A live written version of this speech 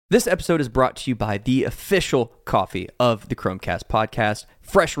This episode is brought to you by the official coffee of the Chromecast podcast,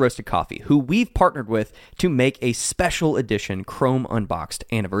 Fresh Roasted Coffee, who we've partnered with to make a special edition Chrome Unboxed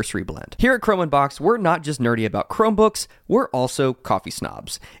anniversary blend. Here at Chrome Unboxed, we're not just nerdy about Chromebooks, we're also coffee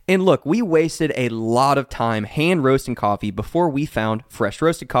snobs. And look, we wasted a lot of time hand roasting coffee before we found Fresh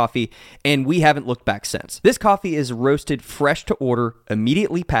Roasted Coffee, and we haven't looked back since. This coffee is roasted fresh to order,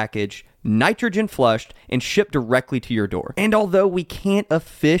 immediately packaged, nitrogen flushed, and shipped directly to your door. And although we can't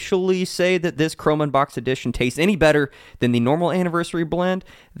officially say that this Chrome Unboxed edition tastes any better than the normal anniversary blend,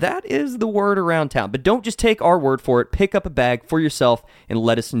 that is the word around town. But don't just take our word for it. Pick up a bag for yourself and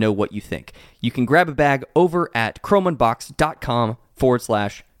let us know what you think. You can grab a bag over at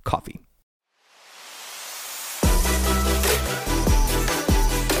chromeunboxed.com/coffee.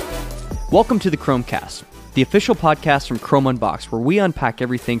 Welcome to the Chromecast, the official podcast from Chrome Unboxed, where we unpack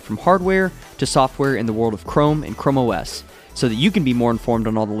everything from hardware to software in the world of Chrome and Chrome OS, so that you can be more informed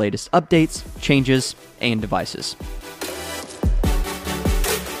on all the latest updates, changes, and devices.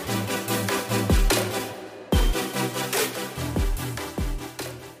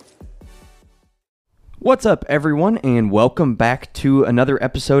 What's up, everyone, and welcome back to another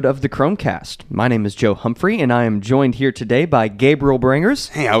episode of the Chromecast. My name is Joe Humphrey, and I am joined here today by Gabriel Brangers.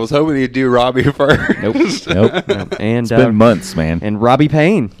 Hey, I was hoping you'd do Robbie first. Nope. And, It's been months, man. And Robbie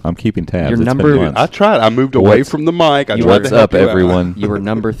Payne. I'm keeping tabs. Your It's number- been months. I tried. I moved away from the mic. I tried What's to help up, you out. everyone? You are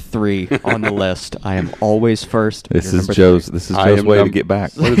number 3 on the list. I am always first. This You're is number Joe's. 3. This is I Joe's am way to get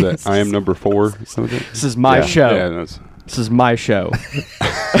back. What is that? I am number 4. Something. This is my Yeah. show. Yeah, that's, This is my show.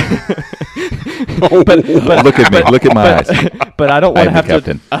 But look at me. Look at my eyes. But I don't want to I'm the have to.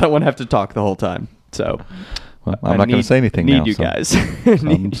 captain. I don't want to have to talk the whole time. So Well, I I'm not going need- to say anything need now. you so guys.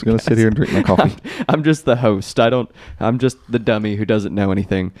 I'm just going to sit here and drink my coffee. I'm just the host. I'm just the dummy who doesn't know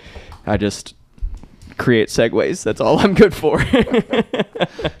anything. I just create segues. That's all I'm good for.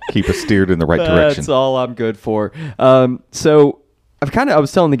 Keep us steered in the right direction. That's all I'm good for. So I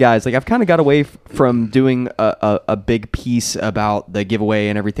was telling the guys, like, I've kind of got away from doing a big piece about the giveaway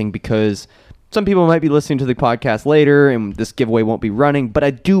and everything because some people might be listening to the podcast later and this giveaway won't be running, but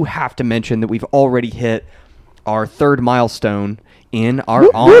I do have to mention that we've already hit our 3rd milestone in our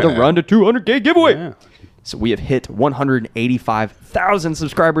On the Run to 200K giveaway. Yeah. So we have hit 185,000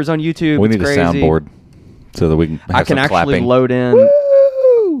 subscribers on YouTube. We It's need crazy. a soundboard so that we can have I can some actually clapping. load in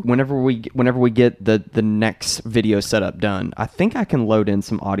whenever we get the next video setup done. I think I can load in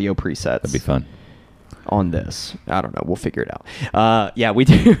some audio presets. That'd be fun. On this. I don't know. We'll figure it out. Yeah, we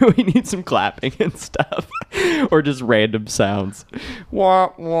do. We need some clapping and stuff, or just random sounds.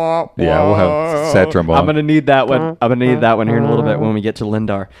 Wah, wah, Yeah, we'll have sad trombone. I'm gonna need that one. I'm gonna need that one here in a little bit when we get to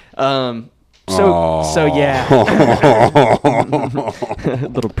Lindar. So yeah,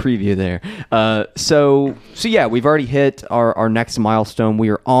 little preview there. So yeah, we've already hit our next milestone. We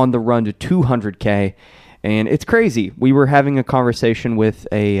are on the run to 200K, and it's crazy. We were having a conversation with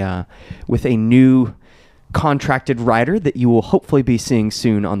a new contracted writer that you will hopefully be seeing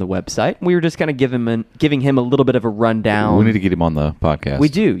soon on the website. We were just kind of giving him a little bit of a rundown. We need to get him on the podcast. We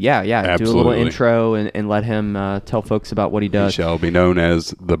do, yeah. Do a little Absolutely. intro and let him tell folks about what he He does. shall be known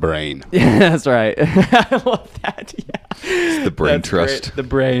as the brain. Yeah, that's right. I love that. Yeah, It's the brain That's trust. great. The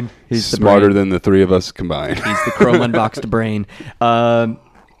brain. He's the Smarter brain. than the 3 of us combined. He's the Chrome Unboxed brain.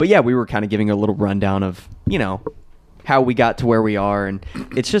 But yeah, we were kind of giving a little rundown of how we got to where we are, and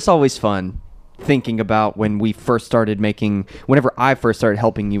it's just always fun thinking about whenever I first started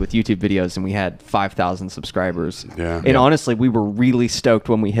helping you with YouTube videos and we had 5,000 subscribers. Yeah. And Yeah. honestly, we were really stoked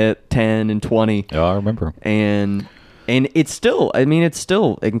when we hit 10 and 20. Oh, I remember. And it's still,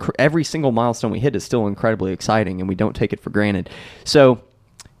 every single milestone we hit is still incredibly exciting, and we don't take it for granted. So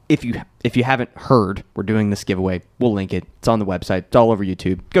if you haven't heard, we're doing this giveaway. We'll link it. It's on the website. It's all over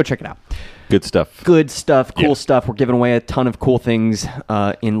YouTube. Go check it out. Good stuff. Good stuff, cool Yeah. stuff. We're giving away a ton of cool things,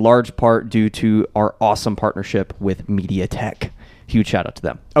 in large part due to our awesome partnership with MediaTek. Huge shout out to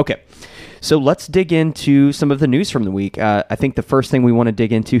them. Okay, so let's dig into some of the news from the week. I think the first thing we want to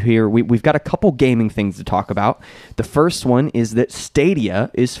dig into here, we've got a couple gaming things to talk about. The first one is that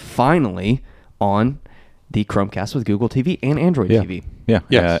Stadia is finally on the Chromecast with Google TV and Android TV. Yeah.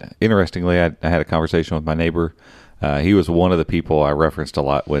 Yes. Interestingly, I had a conversation with my neighbor. He was one of the people I referenced a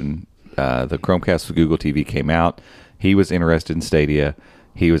lot when the Chromecast with Google TV came out. He was interested in Stadia.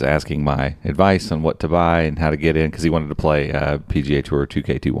 He was asking my advice on what to buy and how to get in because he wanted to play PGA Tour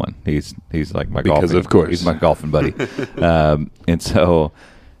 2K21. He's like my Because golfing. of course. He's my golfing buddy. And so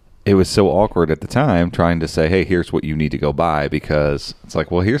it was so awkward at the time trying to say, hey, here's what you need to go buy, because it's like,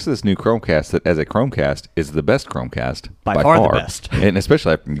 well, here's this new Chromecast that as a Chromecast is the best Chromecast. By far the best. And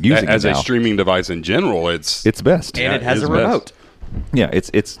especially after using As it a now, streaming device in general, it's it's best. And Yeah, it has it a is best. remote. Yeah,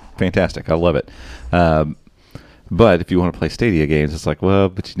 it's fantastic. I love it. But if you want to play Stadia games, it's like, well,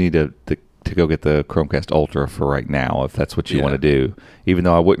 but you need to go get the Chromecast Ultra for right now if that's what you want to do. Even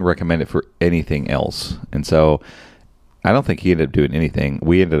though I wouldn't recommend it for anything else. And so I don't think he ended up doing anything.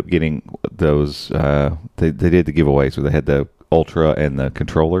 We ended up getting those. They did the giveaways where they had the Ultra and the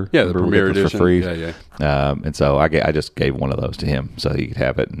controller. Yeah, the Premier Edition for free. Yeah. And so I just gave one of those to him so he could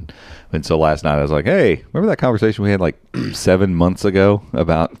have it. And so last night I was like, hey, remember that conversation we had like 7 months ago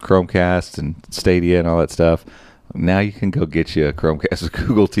about Chromecast and Stadia and all that stuff? Now you can go get you a Chromecast with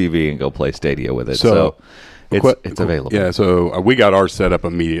Google TV and go play Stadia with it. So it's available. Yeah, so we got ours set up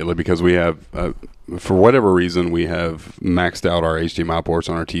immediately because we have, for whatever reason, we have maxed out our HDMI ports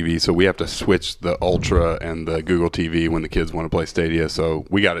on our TV. So we have to switch the Ultra and the Google TV when the kids want to play Stadia. So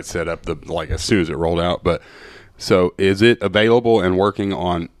we got it set up as soon as it rolled out. But so is it available and working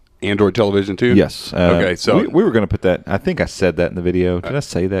on Android television too? Yes. Okay, so we were going to put that. I think I said that in the video. Did I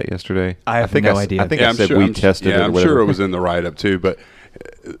say that yesterday? I have think no idea. I think I said we tested it. I'm sure it was in the write-up too. But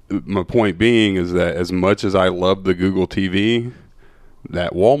my point being is that as much as I love the Google TV,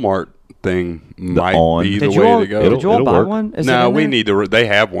 that Walmart thing might be the way to go. Did you all It'll buy work. one? Is No, it in we there? need to. They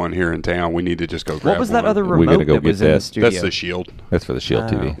have one here in town. We need to just go grab one. What was that other We gotta remote go that get was in the that. studio? That's the Shield. That's for the Shield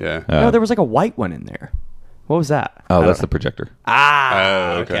TV. Yeah. No, there was like a white one in there. What was that? Oh, that's the projector.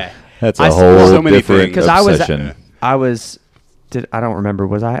 Okay. That's I a saw whole so many different things. 'Cause obsession. I don't remember.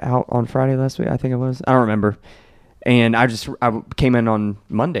 Was I out on Friday last week? I think it was. I don't remember. And I came in on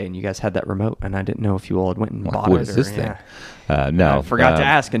Monday, and you guys had that remote, and I didn't know if you all had went and bought it. What is this thing? No, I forgot to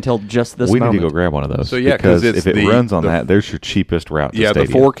ask until just this we moment. need to go grab one of those. So, yeah, because 'cause it's if it the- runs on that, there's your cheapest route. To Yeah, the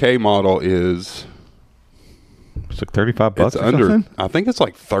Stadia. 4K model is. It's like $35 It's or under. something? I think it's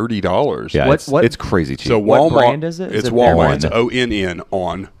like $30. Yeah, What- it's crazy cheap. So What Walmart. brand is it? Is It's it Walmart. It's On? ONN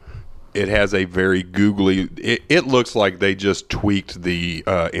on. It has a very googly. It looks like they just tweaked the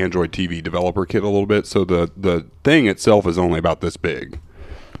Android TV developer kit a little bit. So the thing itself is only about this big.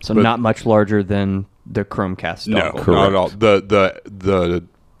 So not much larger than the Chromecast. No, dongle. not at all. The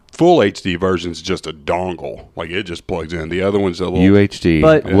full HD version is just a dongle. Like it just plugs in. The other one's a little UHD.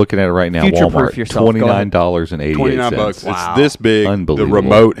 But- I'm looking at it right now. Future-proof Walmart. yourself. Go ahead. $29.88. $29. Wow. It's this big. The Unbelievable.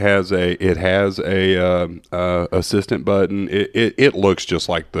 remote has a assistant button. It looks just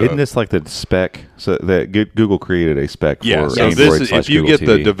like the. Isn't this like the spec? So that Google created a spec Yeah, for so Android this is, slash if you Google get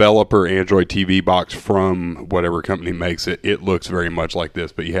the TV. developer Android TV box from whatever company makes it, it looks very much like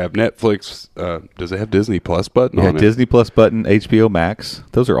this. But you have Netflix. Does it have Disney Plus button Yeah, on it? Disney Plus button, HBO Max.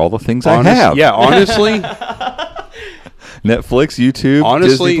 Those are all the things I have. Yeah, honestly, Netflix, YouTube,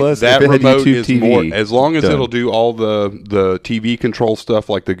 honestly, Disney Plus. that if it had remote YouTube is TV, more. As long as done. it'll do all the TV control stuff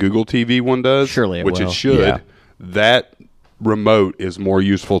like the Google TV one does, Surely it which will. it should. Yeah. That remote is more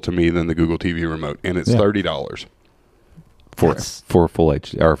useful to me than the Google TV remote, and it's $30. for full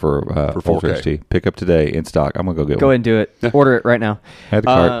HD or for Ultra 4K. HD. Pick up today in stock. I'm gonna go get Go one. ahead and do it. Order it right now. Add the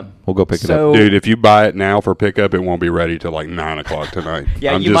cart. We'll go pick it so- up. Dude, if you buy it now for pickup, it won't be ready till like 9 o'clock tonight.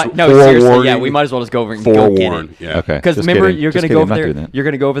 Yeah, I'm you just might. No, seriously. Yeah, forewarning- we might as well just go over and go get forewarn. it. Yeah. Okay. Because Just remember, kidding. you're Just going to kidding. go I'm over not there. doing that. You're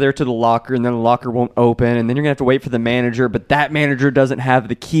going to go over there to the locker, and then the locker won't open, and then you're going to have to wait for the manager. But that manager doesn't have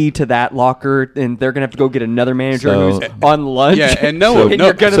the key to that locker, and they're going to have to go get another manager So- who's on lunch. Yeah, and no- and no-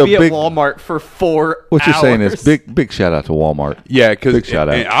 you're going to so be big- at Walmart for 4 What you're saying is hours. big shout out to Walmart. Yeah, because Big shout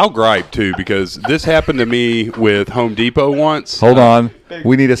out. I'll gripe too because this happened to me with Home Depot once. Hold on.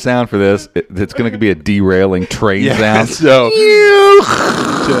 We need a sound for this. It's going to be a derailing train Yeah, sound. so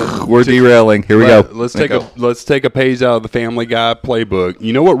We're derailing. Here we go. Let's take a page out of the Family Guy playbook.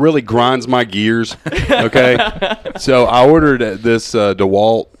 You know what really grinds my gears? Okay, so I ordered this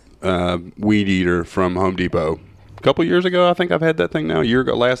DeWalt weed eater from Home Depot a couple years ago. I think I've had that thing now a year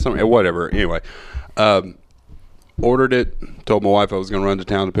ago, last summer, whatever. Anyway, ordered it. Told my wife I was going to run to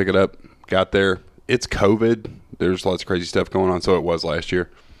town to pick it up. Got there. It's COVID. There's lots of crazy stuff going on. So it was last year.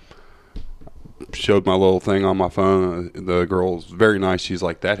 Showed my little thing on my phone. The girl's very nice. She's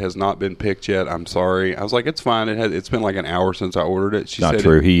like, "That has not been picked yet. I'm sorry." I was like, "It's fine. It's been like an hour since I ordered it." She Not said,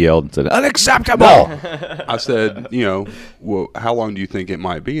 true. He yelled and said, "Unacceptable!" I said, "Well, how long do you think it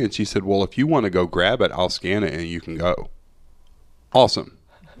might be?" And she said, "Well, if you want to go grab it, I'll scan it and you can go." Awesome.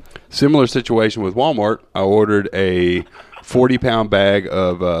 Similar situation with Walmart. I ordered a 40-pound bag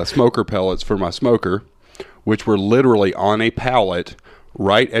of smoker pellets for my smoker, which were literally on a pallet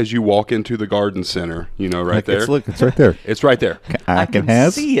right as you walk into the garden center. Right there. Look, it's right there. It's right there. I can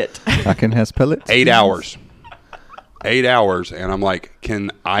has see it. I can has pellets. 8 hours. 8 hours, and I'm like, "Can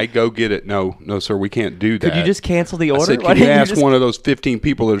I go get it?" No, sir, we can't do that. Could you just cancel the order? I said, Why "Can you didn't ask just- one of those 15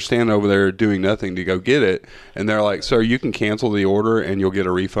 people that are standing over there doing nothing to go get it?" And they're like, "Sir, you can cancel the order and you'll get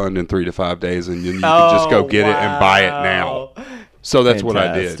a refund in 3 to 5 days, and you can just go get it and buy it now." So that's what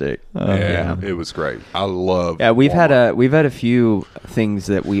I did. Fantastic. Yeah, it was great. I love. Yeah, we've Walmart. had a few things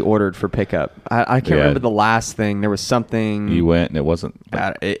that we ordered for pickup. I can't remember the last thing. There was something You went and it wasn't.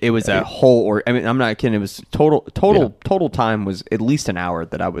 it was a whole. Or I mean, I'm not kidding. It was total time was at least an hour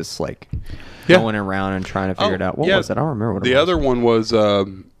that I was like going around and trying to figure it out. What was it? I don't remember what it was. The other one was.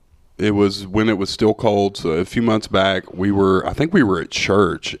 It was when it was still cold. So a few months back, I think we were at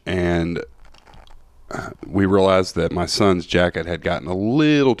church, and we realized that my son's jacket had gotten a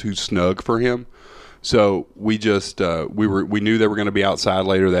little too snug for him. So we just we knew they were going to be outside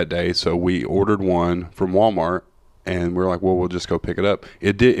later that day, so we ordered one from Walmart, and we were like, well, we'll just go pick it up.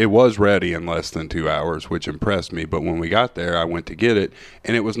 It was ready in less than 2 hours, which impressed me. But when we got there, I went to get it,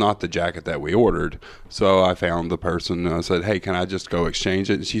 and it was not the jacket that we ordered. So I found the person, and I said, hey, can I just go exchange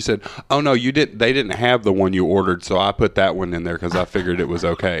it? And she said, oh no, you didn't. They didn't have the one you ordered, so I put that one in there because I figured it was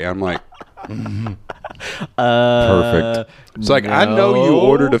okay. I'm like. Perfect. It's like, I know you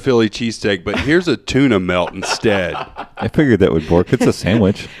ordered a Philly cheesesteak, but here's a tuna melt instead. I figured that would work. It's a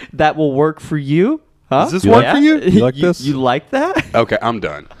sandwich. That will work for you. Huh? Does this work for you? You like this? You like that? Okay, I'm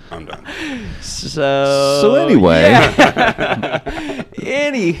done. So anyway.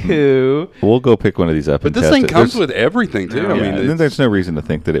 Anywho. We'll go pick one of these up But and this test thing it. comes with everything, too. Yeah, I mean, and then there's no reason to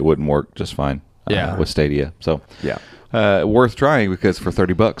think that it wouldn't work just fine with Stadia. So worth trying because for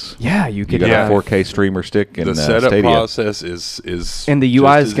 $30. Yeah, you You could got have a 4K streamer stick and the setup Stadia. process is And the just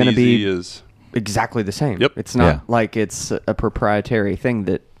UI is as gonna be- easy as- exactly the same. Yep. It's not like it's a proprietary thing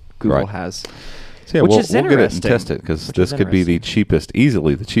that Google has. So yeah, Which we'll is get it and interesting. test it because this could be the cheapest,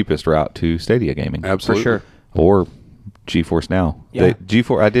 easily the cheapest route to Stadia gaming. Absolutely. For sure. Or GeForce Now. Yeah. I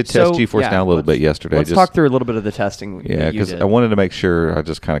did test GeForce Now a little bit yesterday. Let's talk through a little bit of the testing. Yeah, because I wanted to make sure I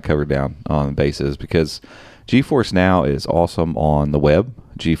just kind of covered down on bases because GeForce Now is awesome on the web.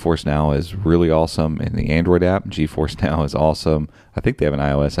 GeForce Now is really awesome in the Android app. GeForce Now is awesome. I think they have an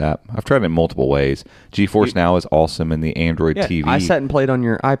iOS app. I've tried it in multiple ways. GeForce Now is awesome in the Android TV. I sat and played on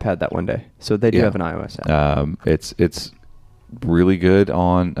your iPad that one day, so they do have an iOS app. It's really good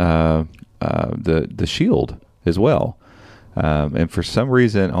on the Shield as well. And for some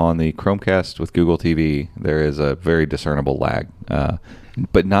reason on the Chromecast with Google TV, there is a very discernible lag,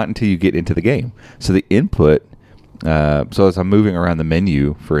 but not until you get into the game. So the input, so as I'm moving around the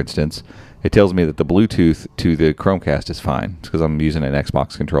menu, for instance, it tells me that the Bluetooth to the Chromecast is fine. It's because I'm using an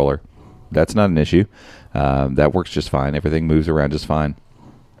Xbox controller. That's not an issue. That works just fine. Everything moves around just fine.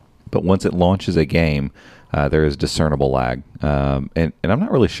 But once it launches a game, there is discernible lag. And I'm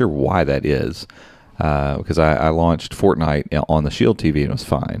not really sure why that is. Because I launched Fortnite on the Shield TV and it was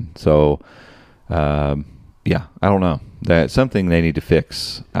fine. So, I don't know. That's something they need to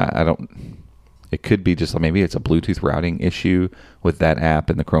fix. I don't. It could be just maybe it's a Bluetooth routing issue with that app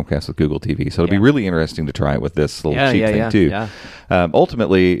and the Chromecast with Google TV. So it'll be really interesting to try it with this little cheap thing too. Yeah.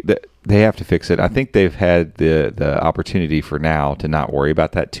 Ultimately, they have to fix it. I think they've had the opportunity for now to not worry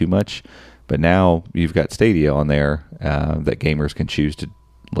about that too much. But now you've got Stadia on there that gamers can choose to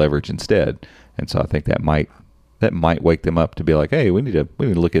leverage instead. And so I think that might wake them up to be like, hey, we need to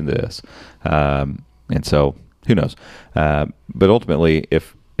look into this. And so who knows? But ultimately,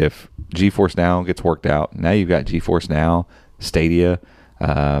 if GeForce Now gets worked out, now you've got GeForce Now, Stadia.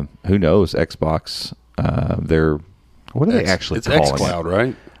 Who knows? Xbox. What are they actually it's calling xCloud, it?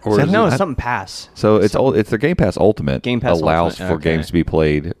 right? Or it's something Pass. So it's their Game Pass Ultimate. Game Pass allows Ultimate, for games to be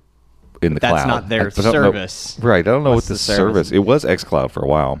played in the cloud. That's not their I don't know- service. Right. I don't know What's what the the service? service. It was xCloud for a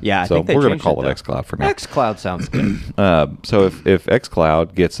while. Yeah, I so think they we're going to changed call it, it xCloud for now. xCloud sounds good. So if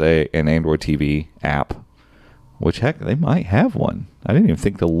xCloud gets an Android TV app, which heck, they might have one. I didn't even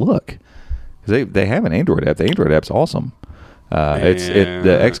think to look. Because they have an Android app. The Android app's awesome. The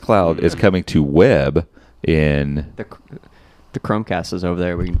xCloud is coming to web in... The Chromecast is over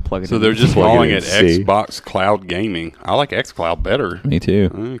there. We can plug it in. So they're just Plug it calling in, it see. Xbox Cloud Gaming. I like xCloud better. Me too.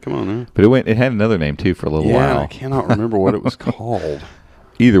 Come on, man. But it had another name too for a little while. I cannot remember what it was called.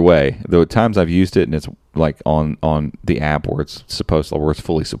 Either way, the times I've used it and it's like on the app where it's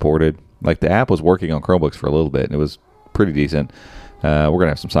fully supported. Like the app was working on Chromebooks for a little bit and it was pretty decent. We're gonna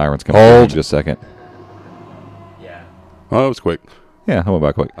have some sirens coming in just a second. Yeah. Oh, it was quick. Yeah, I went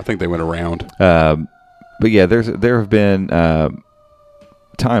by quick. I think they went around. But yeah, there have been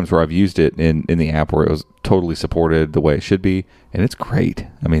times where I've used it in the app where it was totally supported the way it should be, and it's great.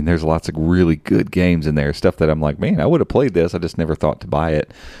 I mean, there's lots of really good games in there, stuff that I'm like, man, I would have played this. I just never thought to buy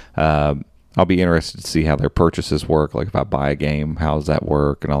it. I'll be interested to see how their purchases work. Like if I buy a game, how does that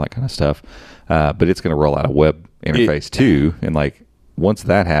work and all that kind of stuff. But it's going to roll out a web interface too, and like once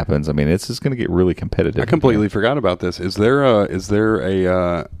that happens, I mean, it's just going to get really competitive. I completely forgot about this. Is there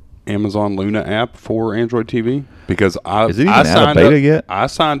a Amazon Luna app for Android TV? Because Is it even out of beta yet? I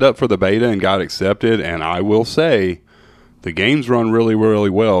signed up for the beta and got accepted, and I will say the games run really, really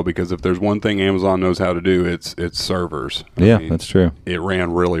well, because if there's one thing Amazon knows how to do, it's servers. I mean, that's true. It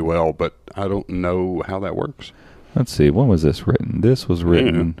ran really well, but I don't know how that works. Let's see. When was this written? This was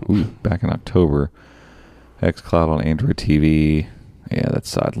written back in October. xCloud on Android TV. Yeah,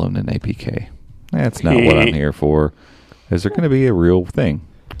 that's sideloading an APK. That's not what I'm here for. Is there going to be a real thing?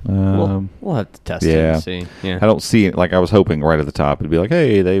 We'll have to test it and see. Yeah. I don't see it. Like, I was hoping right at the top it'd be like,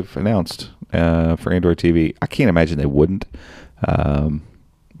 hey, they've announced for Android TV. I can't imagine they wouldn't.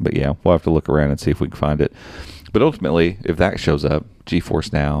 But yeah, we'll have to look around and see if we can find it. But ultimately, if that shows up,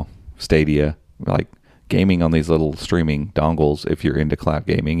 GeForce Now, Stadia, like gaming on these little streaming dongles, if you're into cloud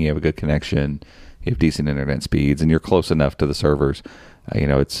gaming, you have a good connection, you have decent internet speeds, and you're close enough to the servers,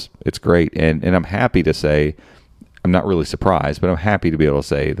 it's great. And I'm happy to say, I'm not really surprised, but I'm happy to be able to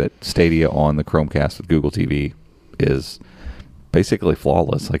say that Stadia on the Chromecast with Google TV is basically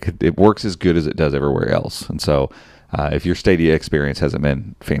flawless. Like, it works as good as it does everywhere else. And so if your Stadia experience hasn't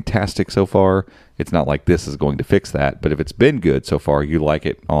been fantastic so far, it's not like this is going to fix that. But if it's been good so far, you like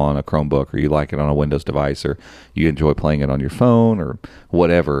it on a Chromebook, or you like it on a Windows device, or you enjoy playing it on your phone or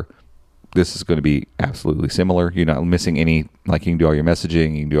whatever, this is going to be absolutely similar. You're not missing any. Like, you can do all your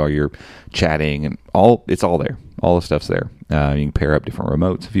messaging, you can do all your chatting, and it's all there. All the stuff's there. You can pair up different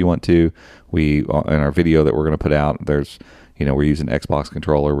remotes if you want to. In our video that we're going to put out, there's, we're using Xbox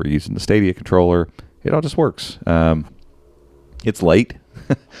controller, we're using the Stadia controller. It all just works. It's late.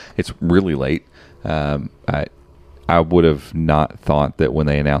 It's really late. I would have not thought that when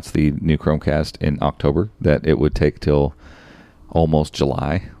they announced the new Chromecast in October that it would take till almost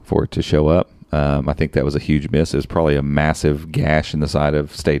July for it to show up. I think that was a huge miss. It was probably a massive gash in the side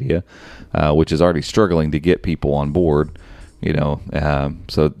of Stadia, which is already struggling to get people on board.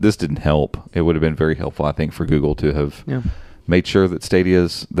 So this didn't help. It would have been very helpful, I think, for Google to have made sure that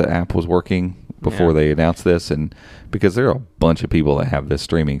the app was working before they announced this, and because there are a bunch of people that have this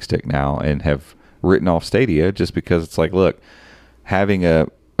streaming stick now and have written off Stadia just because it's like, look, having a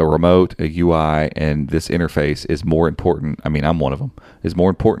remote, a UI, and this interface is more important. I mean, I'm one of them. Is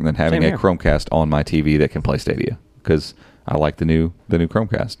more important than having a Chromecast on my TV that can play Stadia, because I like the new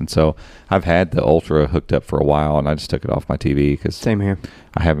Chromecast. And so I've had the Ultra hooked up for a while, and I just took it off my TV because same here.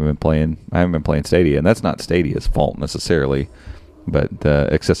 I haven't been playing Stadia, and that's not Stadia's fault necessarily, but the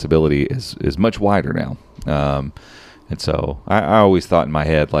accessibility is much wider now. And so I always thought in my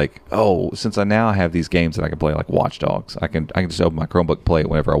head, like, oh, since I now have these games that I can play, like Watch Dogs, I can just open my Chromebook, play it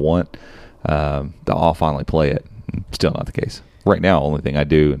whenever I want. I'll finally play it. Still not the case. Right now, only thing I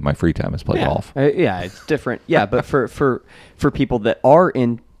do in my free time is play golf. It's different. Yeah, but for people that are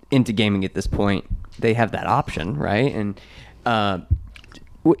into gaming at this point, they have that option, right? And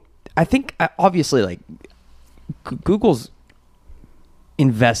I think, obviously, like, Google's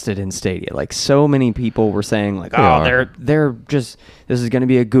invested in Stadia. Like, so many people were saying, like, they're just, this is going to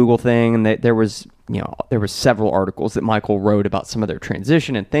be a Google thing, and there was several articles that Michael wrote about some of their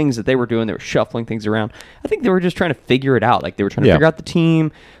transition and things that they were doing. They were shuffling things around. I think they were just trying to figure it out. Like, they were trying to figure out the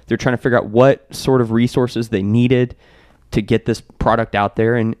team. They're trying to figure out what sort of resources they needed to get this product out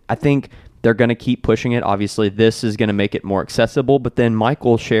there. And I think they're going to keep pushing it. Obviously, this is going to make it more accessible. But then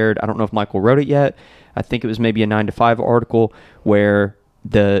Michael shared, I don't know if Michael wrote it yet, I think it was maybe a 9 to 5 article where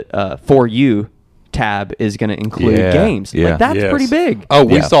the For You tab is going to include games. Like, that's pretty big. Oh,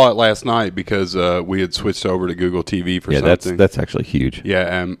 we saw it last night because we had switched over to Google TV for something. That's actually huge.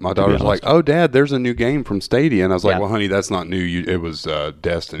 Yeah, and my daughter's like, "Oh, Dad, there's a new game from Stadia," and I was like, "Well, honey, that's not new. It was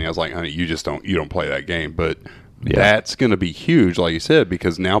Destiny." I was like, "Honey, you don't play that game," but. Yeah. That's going to be huge, like you said,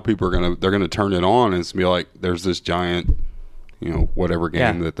 because now people are they're going to turn it on and it's going to be like, there's this giant, whatever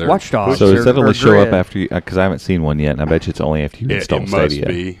game that they're Watch Dogs. So does that only show up after you? Because I haven't seen one yet, and I bet you it's only after you install Stadia. It must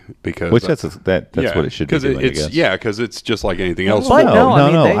be because that's what it should be doing, I guess. Yeah, because it's just like anything else. But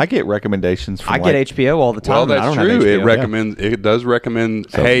no, I get recommendations from. I get HBO all the time. Well, that's true. It does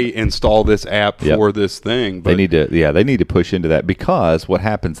recommend. Hey, install this app for this thing. But they need to push into that, because what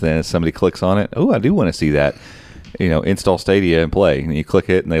happens then is somebody clicks on it. Oh, I do want to see that. Install Stadia and play. And you click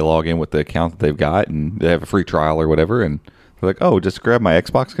it, and they log in with the account that they've got, and they have a free trial or whatever, and they're like, oh, just grab my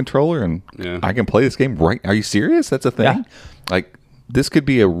Xbox controller, and I can play this game right. Are you serious? That's a thing? Yeah. Like, this could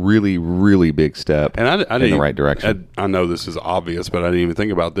be a really, really big step in the right direction. I know this is obvious, but I didn't even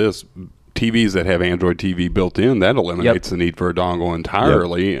think about this. TVs that have Android TV built in, that eliminates the need for a dongle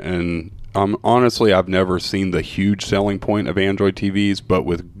entirely, and honestly, I've never seen the huge selling point of Android TVs, but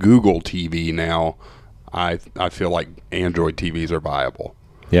with Google TV now, I feel like Android TVs are viable.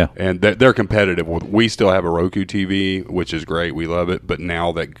 Yeah. And they're competitive. We still have a Roku TV, which is great. We love it. But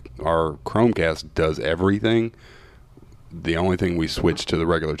now that our Chromecast does everything, the only thing we switch to the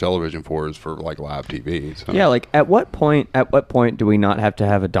regular television for is for like live TV. So. Yeah, like at what point do we not have to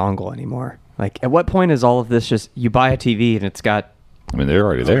have a dongle anymore? Like at what point is all of this just you buy a TV and it's got? I mean, they're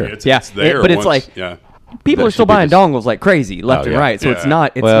already there. It's there, but it's like people are still buying dongles like crazy left and right. So it's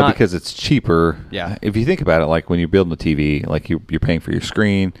not. It's not because it's cheaper. Yeah. If you think about it, like when you're building a TV, like you're paying for your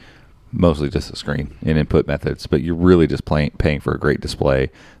screen, mostly just a screen and input methods, but you're really just paying for a great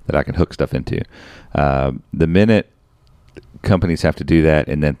display that I can hook stuff into. The minute companies have to do that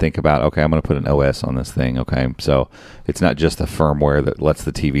and then think about, okay, I'm going to put an OS on this thing. Okay, so it's not just the firmware that lets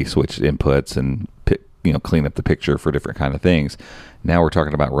the TV switch inputs and clean up the picture for different kind of things. Now we're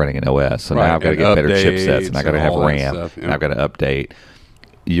talking about running an OS. So now I've got to get better chipsets and I got to have RAM and I've got to update.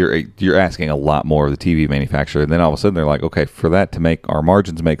 You're asking a lot more of the TV manufacturer, and then all of a sudden they're like, okay, for that to make our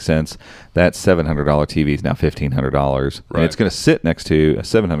margins make sense, that $700 TV is now $1,500, and it's going to sit next to a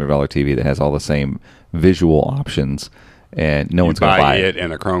 $700 TV that has all the same visual options. And no one's going to buy it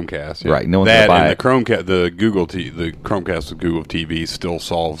in a Chromecast, right? No one's going to buy it. The Chromecast, the Chromecast with Google TV still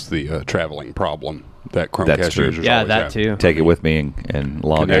solves the traveling problem that Chromecast users always that have. too. Take it with me and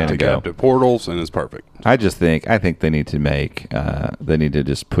log in and go. Connect to portals, and it's perfect. I think they need to they need to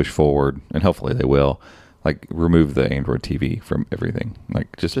just push forward, and hopefully they will. Like remove the Android TV from everything. Like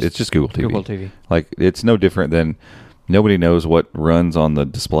it's just Google TV. Google TV. Like it's no different than. Nobody knows what runs on the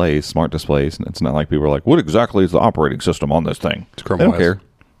displays, smart displays. And it's not like people are like, what exactly is the operating system on this thing? It's Chrome they don't OS. care.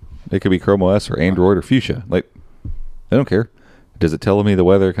 It could be Chrome OS or Android or Fuchsia. Like, they don't care. Does it tell me the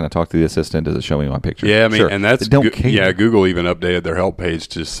weather? Can I talk to the assistant? Does it show me my picture? Yeah, I mean, sure. and that's they don't care. Yeah, Google even updated their help page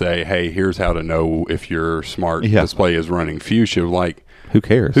to say, hey, here's how to know if your smart display is running Fuchsia. Like, who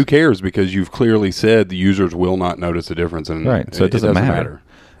cares? Who cares? Because you've clearly said the users will not notice the difference. And right, so it doesn't matter.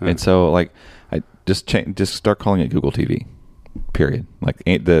 Yeah. And so, like, I just start calling it Google TV. Period. Like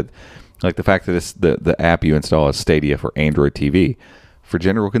the fact that the app you install is Stadia for Android TV for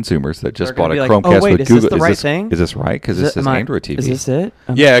general consumers that just bought a Chromecast with Google. Is this the right thing? Is this right? Because this is Android TV. Is this it?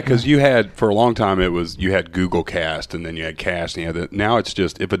 Yeah, because you had for a long time you had Google Cast and then you had Cast and you had now it's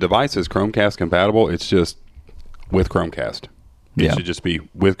just if a device is Chromecast compatible, it's just with Chromecast. It should just be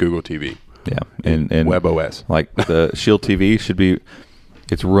with Google TV. Yeah, and Web OS. Like the Shield TV should be,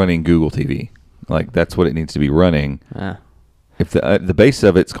 it's running Google TV. Like that's what it needs to be running. If the base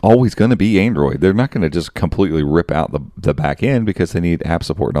of it's always going to be Android, they're not going to just completely rip out the back end because they need app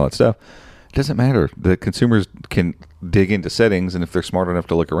support and all that stuff. It doesn't matter. The consumers can dig into settings, and if they're smart enough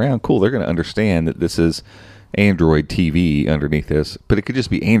to look around, cool, they're going to understand that this is Android TV underneath this. But it could just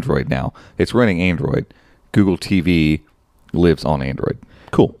be Android now. It's running Android. Google TV lives on Android.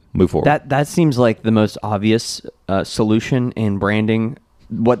 Cool. Move forward. That seems like the most obvious solution in branding.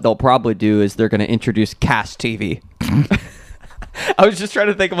 What they'll probably do is they're going to introduce Cast TV. I was just trying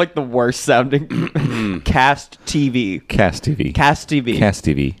to think of like the worst sounding Cast TV. Cast TV. Cast TV. Cast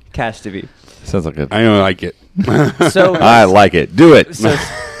TV. Cast TV. Sounds like I don't like it. So I like it. Do it.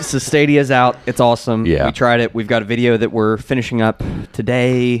 So Stadia's out. It's awesome. Yeah. We tried it. We've got a video that we're finishing up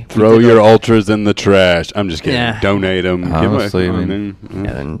today. Throw your ultras in the trash. I'm just kidding. Yeah. Donate them. Honestly,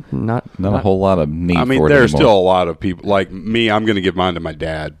 not a whole lot of need for it there's anymore. still a lot of people like me. I'm going to give mine to my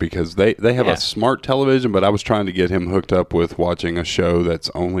dad because they have a smart television, but I was trying to get him hooked up with watching a show that's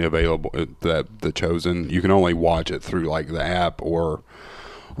only available The Chosen. You can only watch it through like the app or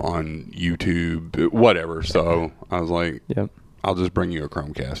on YouTube, whatever. So I was like, I'll just bring you a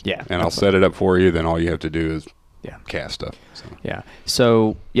Chromecast. Yeah. And I'll set it up for you. Then all you have to do is cast stuff.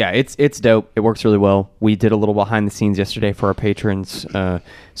 So it's dope. It works really well. We did a little behind the scenes yesterday for our patrons. So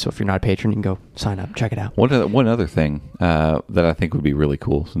if you're not a patron, you can go sign up, check it out. One other thing that I think would be really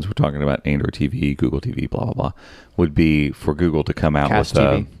cool, since we're talking about Android TV, Google TV, blah blah blah, would be for Google to come out Cast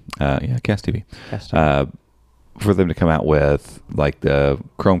with TV. Cast TV. Cast TV. For them to come out with like the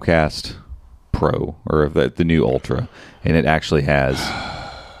Chromecast Pro or the new Ultra, and it actually has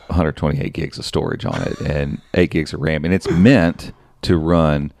 128 gigs of storage on it and 8 gigs of RAM, and it's meant to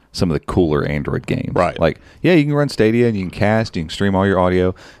run some of the cooler Android games. Right. Like, you can run Stadia and you can cast, you can stream all your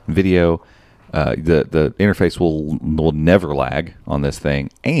audio and video. The interface will never lag on this thing,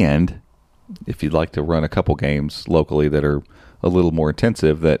 and if you'd like to run a couple games locally that are a little more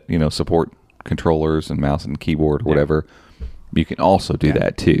intensive that support controllers and mouse and keyboard or whatever, you can also do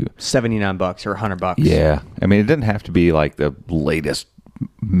that too. $79 or $100. Yeah, I mean, it doesn't have to be like the latest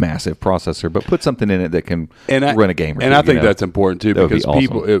massive processor, but put something in it that can run a game. And I think that's important too, because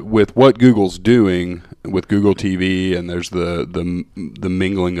people, with what Google's doing, with Google TV, and there's the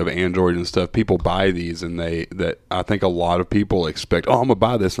mingling of Android and stuff. People buy these, and I think a lot of people expect, I'm gonna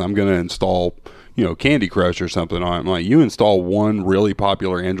buy this and I'm gonna install, Candy Crush or something on it. I'm like, you install one really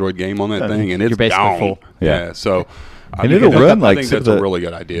popular Android game on that thing, and it's You're basically gone. full. Yeah. So. And it'll run I think that's a really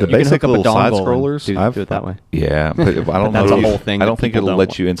good idea. The You can basic hook up a little side dongle and scrollers. do it that way. Yeah, but I don't That's know. a whole thing I that don't think people it'll don't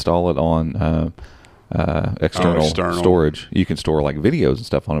let you install it on external external storage. You can store like videos and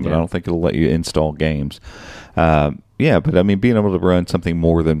stuff on it, but I don't think it'll let you install games. Yeah, but I mean, being able to run something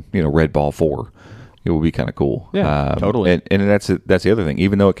more than Red Ball 4, it will be kind of cool. Yeah, totally. And that's the other thing.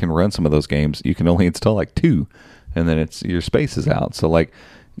 Even though it can run some of those games, you can only install like 2, and then your space is out. So like,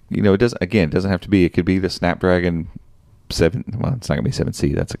 it doesn't have to be. It could be the Snapdragon 7. Well, it's not gonna be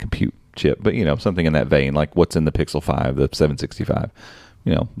 7C. That's a compute chip, but something in that vein, like what's in the Pixel 5, the 765.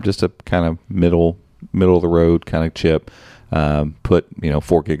 Just a kind of middle of the road kind of chip. Put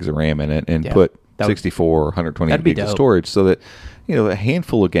 4 gigs of RAM in it, and put 64 or 128 gigs of storage, so that a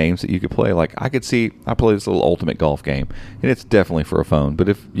handful of games that you could play. Like I play this little ultimate golf game, and it's definitely for a phone. But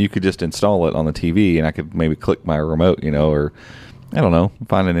if you could just install it on the TV, and I could maybe click my remote, or I don't know,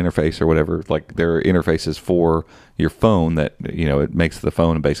 find an interface or whatever. Like there are interfaces for your phone that it makes the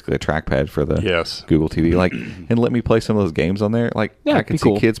phone basically a trackpad for the Google TV. Like, and let me play some of those games on there. Like I could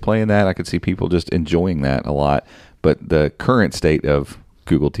see kids playing that. I could see people just enjoying that a lot. But the current state of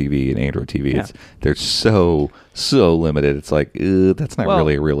Google TV and Android TV, they're so limited. It's like that's not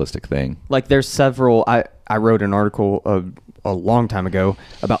really a realistic thing. Like there's several. I wrote an article a long time ago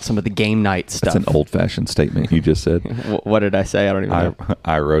about some of the game night stuff. That's an old-fashioned statement you just said. What did I say? I don't even know.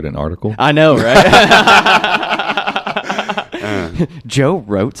 I wrote an article. I know, right? Joe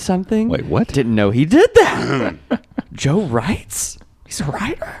wrote something? Wait, what? Didn't know he did that. Joe writes? He's a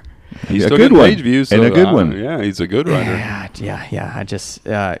writer. He's a still good getting one. page views, And a good one. Yeah, he's a good writer. Yeah. I just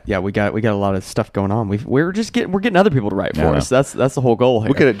we got a lot of stuff going on. We're getting other people to write for us. That's the whole goal here.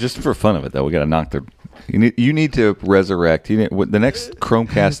 Look at it just for fun of it though. We got to knock the. You need to resurrect. The next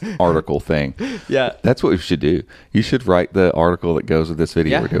Chromecast article thing. Yeah, that's what we should do. You should write the article that goes with this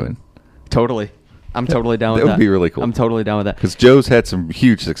video we're doing. Totally. I'm totally down with that. That would be really cool. I'm totally down with that. Because Joe's had some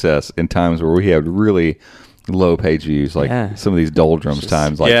huge success in times where we had really low page views, like some of these doldrums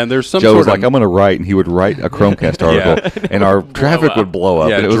times. Like, and there's some Joe was sort of, like, I'm going to write, and he would write a Chromecast article, and our traffic would blow up.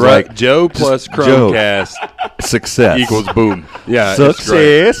 Yeah, and it was like Joe plus Chromecast success equals boom. Yeah,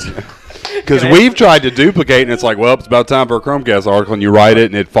 success. Because we've tried to duplicate, and it's like, well, it's about time for a Chromecast article, and you write it,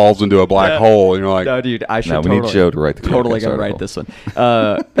 and it falls into a black hole, and you're like, no, dude, I should. No, we need Joe to write the totally Chromecast gonna article. write this one.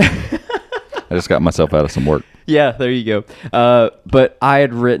 I just got myself out of some work. Yeah, there you go. But I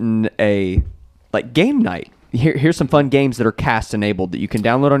had written a game night. Here's some fun games that are cast enabled that you can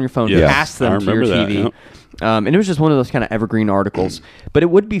download on your phone, cast them to your TV. And it was just one of those kind of evergreen articles. But it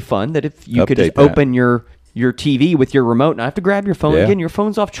would be fun that if you could just open your TV with your remote, and I have to grab your phone again. Your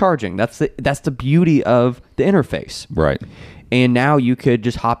phone's off charging. That's the beauty of the interface, right? And now you could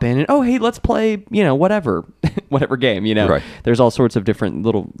just hop in and hey, let's play whatever game. Right. There's all sorts of different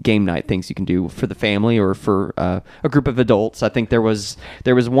little game night things you can do for the family or for a group of adults. I think there was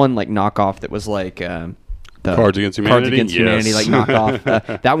one like knockoff that was like the Cards Against Humanity, like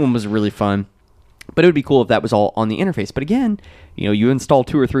knockoff. That one was really fun. But it would be cool if that was all on the interface. But again, you install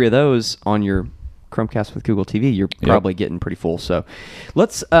 2 or 3 of those on your Chromecast with Google TV, you're probably getting pretty full. So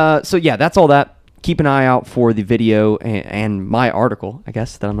let's that's all that. Keep an eye out for the video and my article, I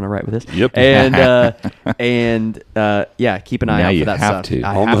guess, that I'm going to write with this. Yep. And keep an eye out for that stuff.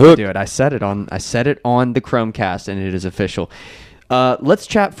 I on have the hook. to do it. I said it on the Chromecast, and it is official. Let's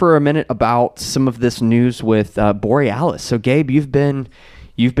chat for a minute about some of this news with Borealis. So, Gabe, you've been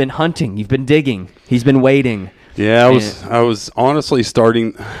hunting, you've been digging, he's been waiting. Yeah, I was honestly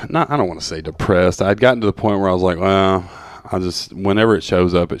starting. I don't want to say depressed. I'd gotten to the point where I was like, well, I just whenever it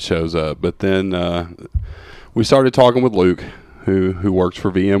shows up, it shows up. But then we started talking with Luke, who works for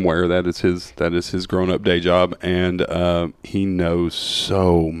VMware. That is his grown up day job, and he knows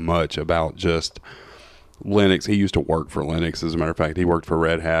so much about just Linux. He used to work for Linux, as a matter of fact. He worked for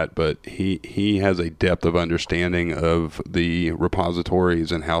Red Hat, but he has a depth of understanding of the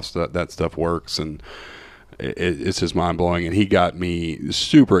repositories and how that stuff works, and it's just mind-blowing. And he got me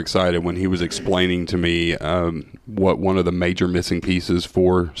super excited when he was explaining to me what one of the major missing pieces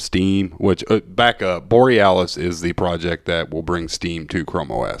for Steam, which, back up, Borealis is the project that will bring Steam to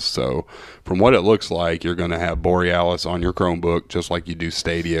Chrome OS. So from what it looks like, you're going to have Borealis on your Chromebook, just like you do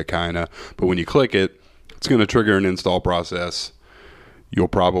Stadia, kind of. But when you click it, it's going to trigger an install process. You'll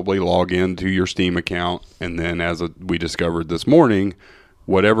probably log into your Steam account, and then, as we discovered this morning,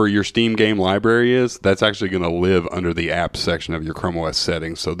 whatever your Steam game library is, that's actually going to live under the apps section of your Chrome OS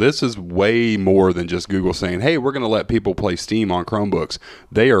settings. So this is way more than just Google saying, hey, we're going to let people play Steam on Chromebooks.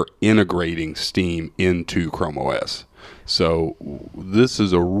 They are integrating Steam into Chrome OS. So this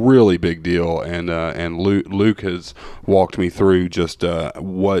is a really big deal, and Luke has walked me through just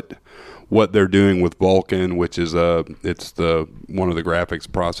what they're doing with Vulkan, which is it's one of the graphics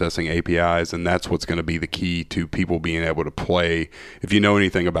processing APIs, and that's what's going to be the key to people being able to play. If you know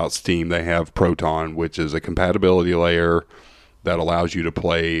anything about Steam, they have Proton, which is a compatibility layer that allows you to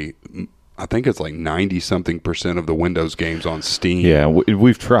play. I think it's like 90-something% of the Windows games on Steam. Yeah,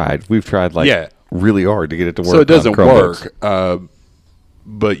 we've tried really hard to get it to work. So it doesn't on Chromebooks. work.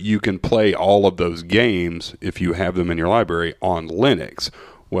 But you can play all of those games if you have them in your library on Linux.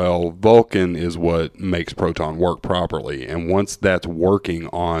 Well, Vulkan is what makes Proton work properly. And once that's working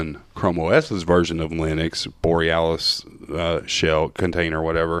on Chrome OS's version of Linux, Borealis shell container,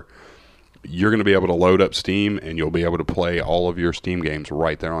 whatever, you're going to be able to load up Steam, and you'll be able to play all of your Steam games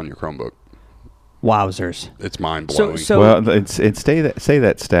right there on your Chromebook. Wowzers. It's mind-blowing. Well, and say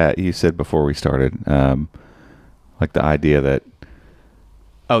that stat you said before we started, like the idea that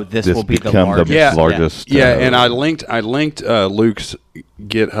this will be the largest. Yeah, and I linked Luke's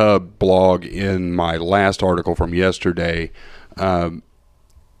GitHub blog in my last article from yesterday.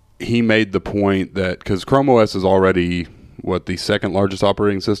 He made the point that because Chrome OS is already the second largest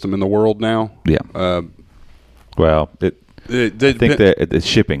operating system in the world now. Yeah. Well, I think that the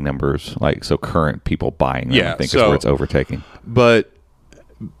shipping numbers, current people buying them, I think is where it's overtaking. But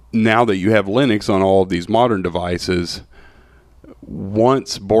now that you have Linux on all of these modern devices,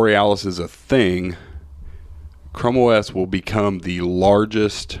 once Borealis is a thing, Chrome OS will become the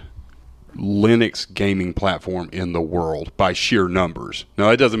largest Linux gaming platform in the world by sheer numbers. Now,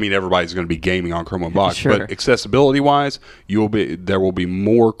 that doesn't mean everybody's going to be gaming on Chrome OS, sure. But accessibility-wise, there will be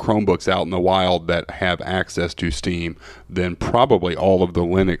more Chromebooks out in the wild that have access to Steam than probably all of the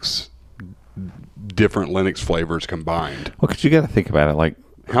different Linux flavors combined. Well, because you got to think about it,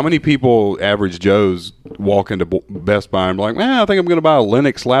 how many people, average Joes, walk into Best Buy and be like, I think I'm going to buy a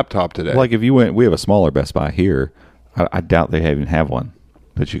Linux laptop today. If you went, we have a smaller Best Buy here. I doubt they even have one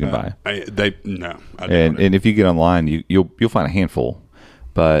that you can buy. And if you get online, you'll find a handful.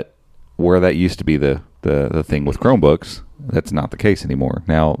 But where that used to be the thing with Chromebooks, that's not the case anymore.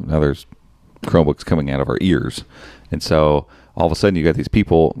 Now there's Chromebooks coming out of our ears, and so all of a sudden you got these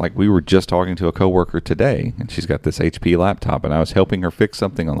people. We were just talking to a coworker today, and she's got this HP laptop, and I was helping her fix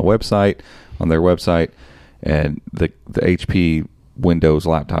something on their website, and the HP Windows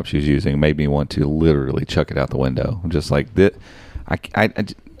laptop she was using made me want to literally chuck it out the window. Just like that.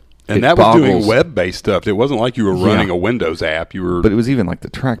 And that was doing web-based stuff. It wasn't like you were running a Windows app. But it was even the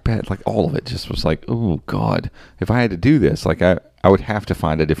trackpad, all of it just was oh, God. If I had to do this, I would have to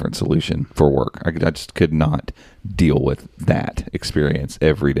find a different solution for work. I just could not deal with that experience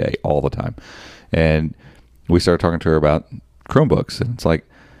every day, all the time. And we started talking to her about Chromebooks. And it's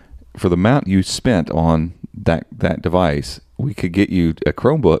for the amount you spent on that device, we could get you a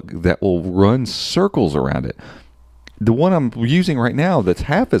Chromebook that will run circles around it. The one I'm using right now that's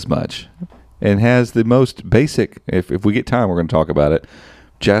half as much and has the most basic, if we get time, we're going to talk about it,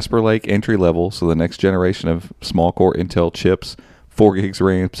 Jasper Lake entry level, so the next generation of small core Intel chips, 4 gigs of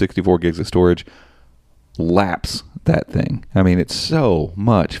RAM, 64 gigs of storage, laps that thing. I mean, it's so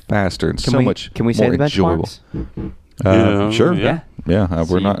much faster and much can we more say the enjoyable. Benchmarks? Sure. Yeah.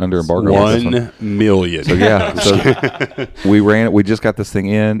 We're not under embargo. 1 million. So we just got this thing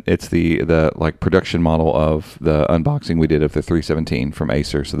in. It's the production model of the unboxing we did of the 317 from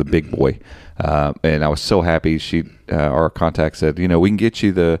Acer, so the big boy. And I was so happy. Our contact said, we can get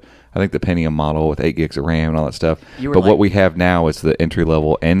you the Pentium model with 8 gigs of RAM and all that stuff. But what we have now is the entry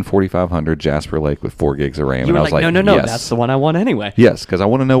level N4500 Jasper Lake with 4 gigs of RAM. You were I was no, yes. that's the one I want anyway. Yes, because I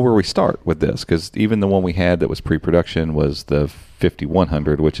want to know where we start with this. Because even the one we had that was pre-production was the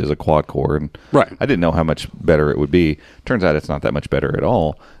 5100, which is a quad core, and right. I didn't know how much better it would be. Turns out it's not that much better at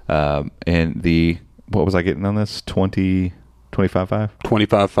all. And what was I getting on this? 25.5?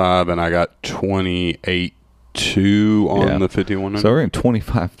 25.5, and I got 28.2 on the 5100. So we're in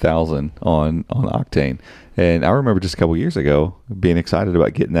 25,000 on Octane. And I remember just a couple years ago being excited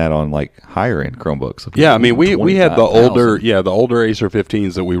about getting that on higher end Chromebooks. Yeah, I mean we had the older Acer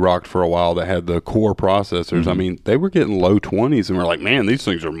 15s that we rocked for a while that had the core processors. Mm-hmm. I mean, they were getting low 20s, and we're like, man, these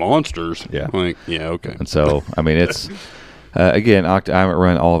things are monsters. Yeah, okay. And so I mean, it's again, I haven't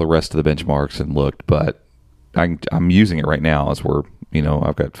run all the rest of the benchmarks and looked, but I'm using it right now as we're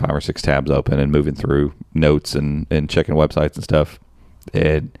I've got 5 or 6 tabs open and moving through notes and checking websites and stuff,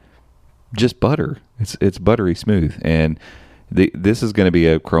 and just butter. It's buttery smooth, and This is going to be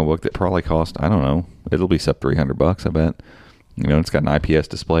a Chromebook that probably cost, I don't know, it'll be sub $300, I bet. It's got an IPS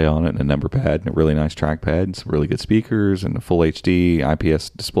display on it and a number pad and a really nice trackpad and some really good speakers and a full HD IPS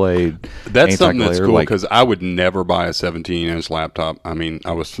display. That's something that's cool because I would never buy a 17-inch laptop. I mean,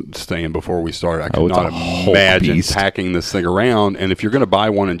 I was saying before we started, I could not imagine packing this thing around. And if you're going to buy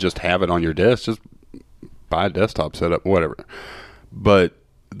one and just have it on your desk, just buy a desktop setup, whatever. But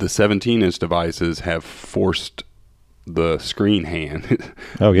the 17-inch devices have forced the screen hand.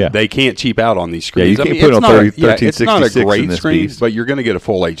 Oh yeah, they can't cheap out on these screens. Yeah, you can't put it on 1366 it's not a great screen, beast. but you're going to get a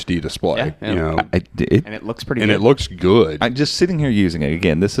full HD display. Yeah. And it looks pretty. And good. it looks good. I'm just sitting here using it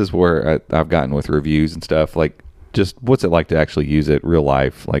again. This is where I've gotten with reviews and stuff. Like, just what's it like to actually use it real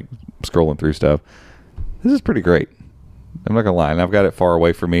life? Like scrolling through stuff. This is pretty great. I'm not gonna lie, and I've got it far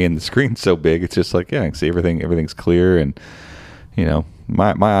away from me, and the screen's so big. It's just like, yeah, I can see everything. Everything's clear, and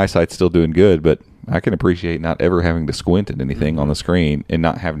my eyesight's still doing good, but I can appreciate not ever having to squint at anything on the screen and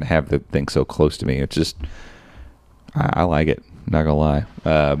not having to have the thing so close to me. It's just, I like it. Not gonna lie.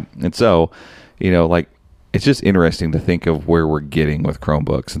 And so, it's just interesting to think of where we're getting with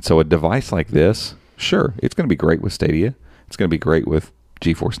Chromebooks. And so a device like this, sure, it's going to be great with Stadia. It's going to be great with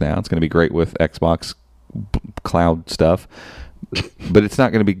GeForce Now. It's going to be great with Xbox cloud stuff. But it's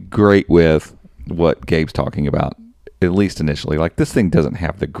not going to be great with what Gabe's talking about, at least initially. Like, this thing doesn't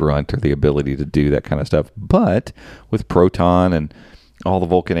have the grunt or the ability to do that kind of stuff. But with Proton and all the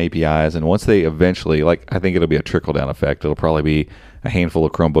Vulkan APIs, and once they eventually, I think it'll be a trickle-down effect. It'll probably be a handful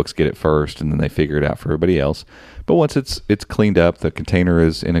of Chromebooks get it first, and then they figure it out for everybody else. But once it's cleaned up, the container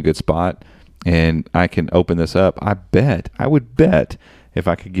is in a good spot, and I can open this up, I would bet if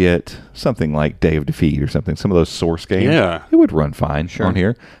I could get something like Day of Defeat or something, some of those Source games, it would run fine on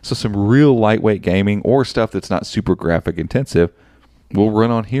here. So some real lightweight gaming or stuff that's not super graphic intensive will run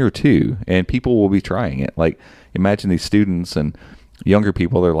on here too, and people will be trying it. Like, imagine these students and younger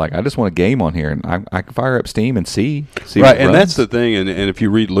people, they're like, I just want a game on here, and I can fire up Steam and see right, and that's the thing, and if you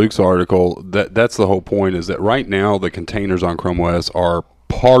read Luke's article, that's the whole point, is that right now the containers on Chrome OS are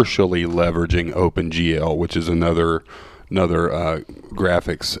partially leveraging OpenGL, which is another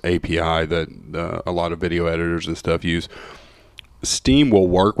graphics API that a lot of video editors and stuff use. Steam will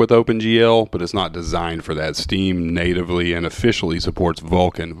work with OpenGL, but it's not designed for that. Steam natively and officially supports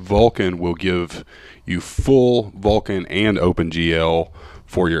Vulkan. Vulkan will give you full Vulkan and OpenGL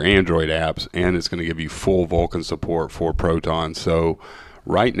for your Android apps, and it's going to give you full Vulkan support for Proton. So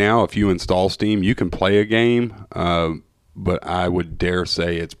right now, if you install Steam, you can play a game, but I would dare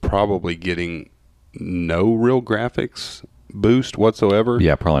say it's probably getting no real graphics boost whatsoever.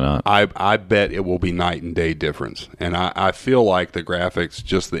 Yeah, probably not. I bet it will be night and day difference. And I feel like the graphics,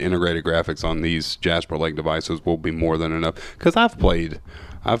 just the integrated graphics on these Jasper Lake devices will be more than enough. Because I've played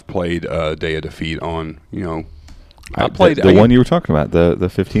Day of Defeat on, I played the one you were talking about, the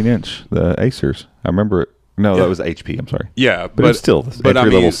 15-inch, the Acers. I remember it. No, that was HP. I'm sorry. Yeah, but it's still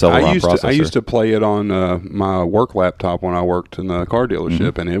entry-level Celeron processor. I used to play it on my work laptop when I worked in the car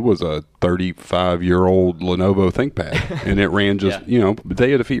dealership, and it was a 35-year-old Lenovo ThinkPad, and it ran just,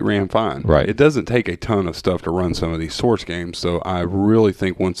 Day of Defeat ran fine. Right. It doesn't take a ton of stuff to run some of these Source games, so I really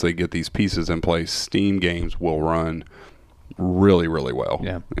think once they get these pieces in place, Steam games will run really, really well.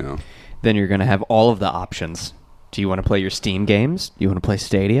 Yeah. Then you're going to have all of the options. Do you want to play your Steam games? Do you want to play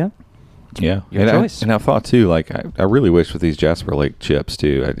Stadia? Yeah, your choice. I thought too, I really wish with these Jasper Lake chips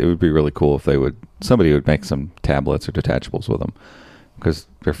too, it would be really cool if somebody would make some tablets or detachables with them, because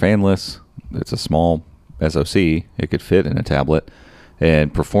they're fanless. It's a small SoC; it could fit in a tablet,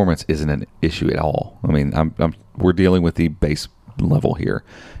 and performance isn't an issue at all. I mean, we're dealing with the base level here,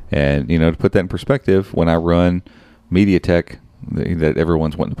 and to put that in perspective, when I run MediaTek that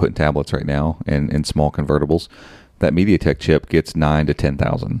everyone's wanting to put in tablets right now, and in small convertibles, that MediaTek chip gets 9,000 to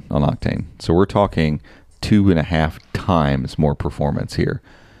 10,000 on Octane. So we're talking 2.5 times more performance here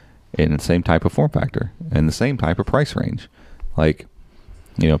in the same type of form factor and the same type of price range.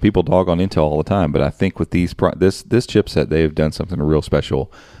 People dog on Intel all the time, but I think with this chipset, they have done something real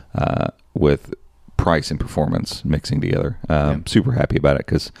special with price and performance mixing together. Super happy about it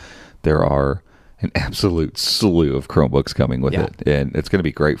because there are an absolute slew of Chromebooks coming with it, and it's going to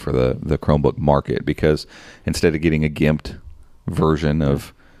be great for the Chromebook market, because instead of getting a gimped version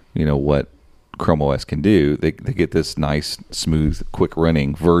of what Chrome OS can do, they get this nice, smooth, quick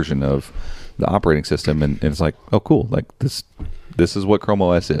running version of the operating system, and it's like, oh cool, like this is what Chrome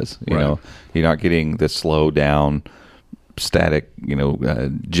OS is. You know, you're not getting this slow down static,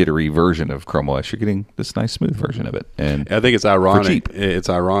 jittery version of Chrome OS. You're getting this nice smooth version of it. And I think it's ironic. cheap. It's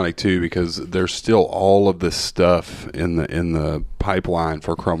ironic too because there's still all of this stuff in the pipeline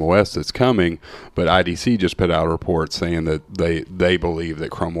for Chrome OS that's coming, but IDC just put out a report saying that they believe that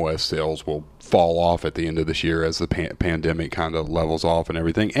Chrome OS sales will fall off at the end of this year as the pandemic kind of levels off and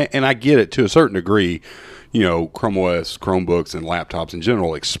everything. And I get it to a certain degree. Chrome OS, Chromebooks, and laptops in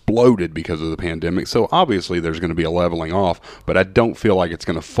general exploded because of the pandemic. So obviously there's going to be a leveling off, but I don't feel like it's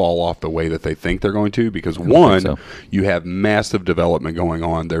going to fall off the way that they think they're going to because, one, you have massive development going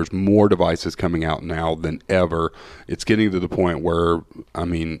on. There's more devices coming out now than ever. It's getting to the point where,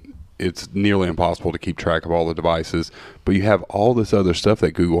 it's nearly impossible to keep track of all the devices, but you have all this other stuff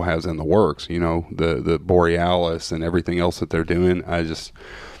that Google has in the works, the Borealis and everything else that they're doing. I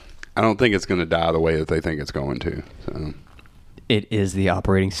don't think it's going to die the way that they think it's going to. So. It is the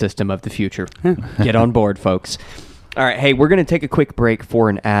operating system of the future. Get on board, folks. All right, hey, we're going to take a quick break for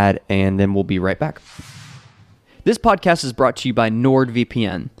an ad, and then we'll be right back. This podcast is brought to you by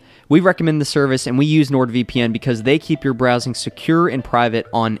NordVPN. We recommend the service, and we use NordVPN because they keep your browsing secure and private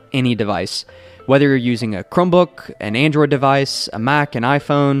on any device. Whether you're using a Chromebook, an Android device, a Mac, an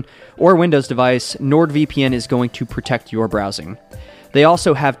iPhone, or a Windows device, NordVPN is going to protect your browsing. They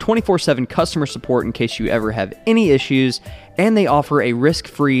also have 24/7 customer support in case you ever have any issues, and they offer a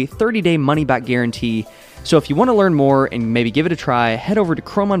risk-free 30-day money-back guarantee. So if you want to learn more and maybe give it a try, head over to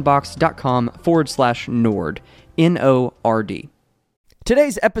chromeunboxed.com/Nord, Nord.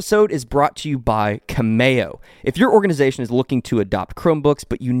 Today's episode is brought to you by Cameo. If your organization is looking to adopt Chromebooks,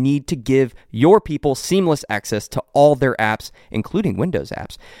 but you need to give your people seamless access to all their apps, including Windows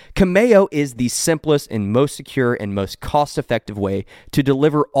apps, Cameo is the simplest and most secure and most cost-effective way to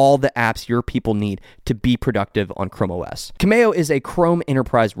deliver all the apps your people need to be productive on Chrome OS. Cameo is a Chrome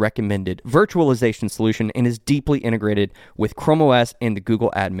Enterprise recommended virtualization solution and is deeply integrated with Chrome OS and the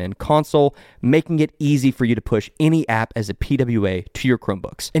Google Admin Console, making it easy for you to push any app as a PWA to your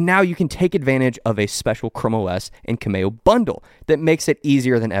Chromebooks. And now you can take advantage of a special Chrome OS and Cameo bundle that makes it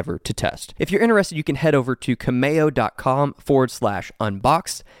easier than ever to test. If you're interested, you can head over to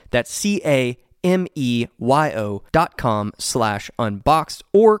cameo.com/unboxed. That's cameo.com/unboxed,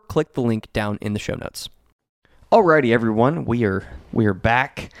 or click the link down in the show notes. Alrighty, everyone, we are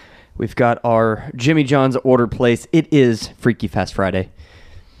back. We've got our Jimmy John's order placed. It is Freaky Fast Friday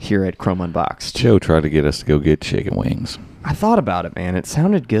here at Chrome Unboxed. Joe tried to get us to go get chicken wings. I thought about it, man. It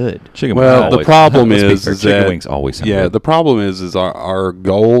sounded good. The problem is chicken that wings always sound good. The problem is our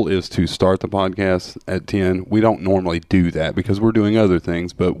goal is to start the podcast at 10. We don't normally do that because we're doing other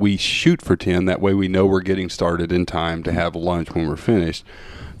things, but we shoot for 10. That way we know we're getting started in time to have lunch when we're finished.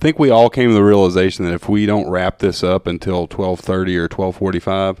 I think we all came to the realization that if we don't wrap this up until 12:30 or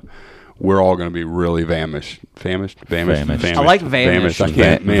 12:45, we're all going to be really famished. I like vanished. I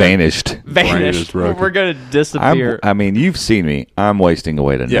can't. Vanished. We're going to disappear. You've seen me. I'm wasting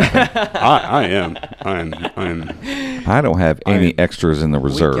away to nothing. I am. I don't have any extras in the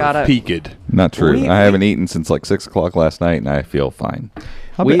reserve. Peaked. Not true. I haven't eaten since like 6 o'clock last night, and I feel fine.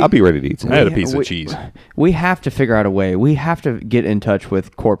 I'll be ready to eat something. I had a piece of cheese. We have to figure out a way. We have to get in touch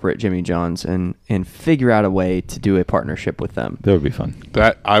with corporate Jimmy John's and figure out a way to do a partnership with them. That would be fun.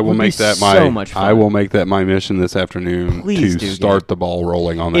 I will make that my mission this afternoon. Please to start the ball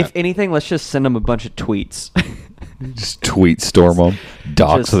rolling on that. If anything, let's just send them a bunch of tweets. Just tweet storm them,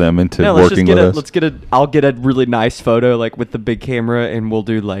 dox them into working with us. I'll get a really nice photo like with the big camera, and we'll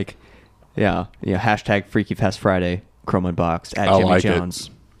do hashtag Freaky Fast Friday. Chrome Unboxed at Jimmy John's.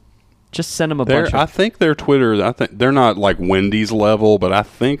 Just send them a bunch of... I think their Twitter, they're not like Wendy's level, but I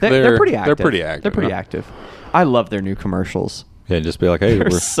think they're pretty active. They're pretty active. I love their new commercials. Yeah, just be like, hey, we're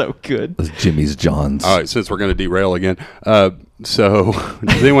so good. Jimmy's John's. All right, since we're going to derail again. So,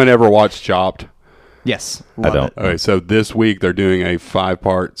 does anyone ever watch Chopped? Yes. I don't. Okay, so this week they're doing a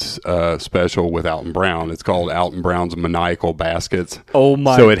 5-part special with Alton Brown. It's called Alton Brown's Maniacal Baskets. Oh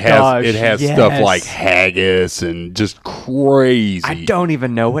my gosh. So it has stuff like haggis and just crazy. I don't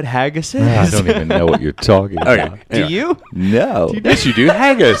even know what haggis is. I don't even know what you're talking about. Do you? No. Yes, you do.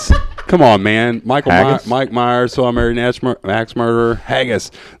 Haggis. Come on, man. Mike Myers, So I Married an Axe Murderer.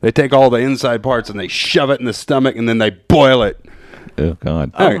 Haggis. They take all the inside parts and they shove it in the stomach and then they boil it. Oh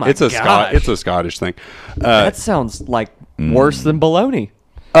God! It's a Scottish thing. That sounds like worse than bologna.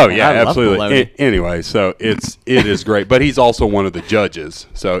 Oh yeah, absolutely. Anyway, so it is great, but he's also one of the judges,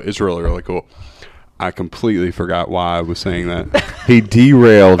 so it's really really cool. I completely forgot why I was saying that. He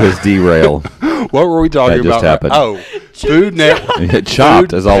derailed his derail. What were we talking about? Happened. Oh, Food Network.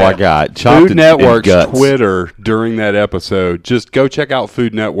 Chopped is all I got. Chopped Food Network's Twitter during that episode. Just go check out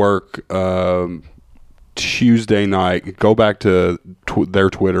Food Network. Tuesday night. Go back to their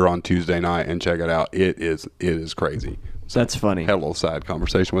Twitter on Tuesday night and check it out. It is crazy. That's funny. Had a little side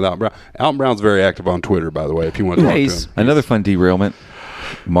conversation with Alton Brown. Alton Brown's very active on Twitter, by the way, if you want to talk to him. Another fun derailment.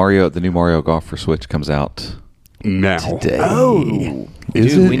 The new Mario Golf for Switch comes out now. today. Oh,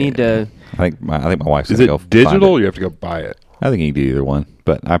 Is dude, it? we need to. I think my wife's Is going to go it digital find or it. you have to go buy it? I think you can do either one,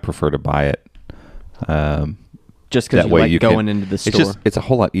 but I prefer to buy it. Just because you like going into the store. It's a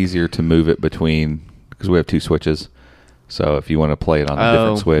whole lot easier to move it between, because we have two Switches. So if you want to play it on a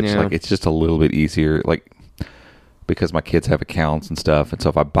different Switch, yeah. like it's just a little bit easier, like because my kids have accounts and stuff, and so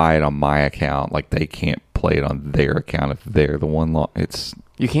if I buy it on my account, like they can't play it on their account if they're the one. It's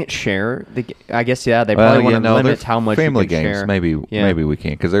You can't share. I guess they probably want to limit how much family you can games. share. Maybe Yeah. we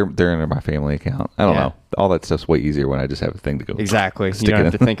can because they're under my family account. I don't Yeah. know. All that stuff's way easier when I just have a thing to go. Exactly. You stick don't it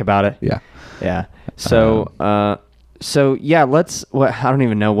have in. to think about it. Yeah. Yeah. So yeah, I don't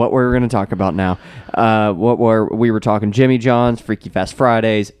even know what we're going to talk about now. We were talking Jimmy John's, Freaky Fast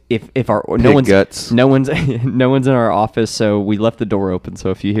Fridays. If our Guts. no one's in our office, so we left the door open. So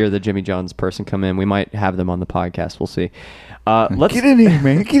if you hear the Jimmy John's person come in, we might have them on the podcast. We'll see. Let's Get in here,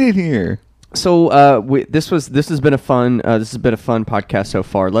 man. Get in here. So this has been a fun podcast so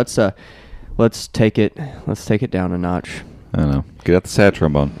far. Let's take it down a notch. I don't know. Get out the sad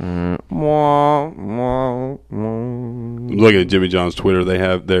trombone. Looking at Jimmy John's Twitter, they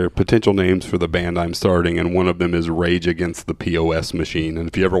have their potential names for the band I'm starting, and one of them is Rage Against the POS Machine. And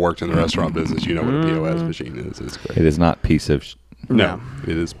if you ever worked in the restaurant business, you know what a POS machine is. It's great. It is not piece of. No,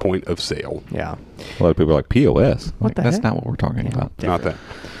 it is point of sale. Yeah. A lot of people are like POS. What the That's heck? not what we're talking about. Not that.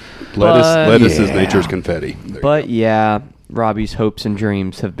 Lettuce is yeah. nature's confetti. There you But go. yeah, Robbie's hopes and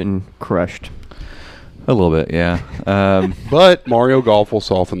dreams have been crushed. A little bit, yeah. But Mario Golf will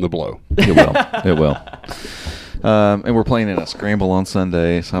soften the blow. It will. It will. And we're playing in a scramble on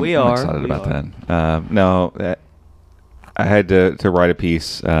Sunday, so I'm excited about that. I had to write a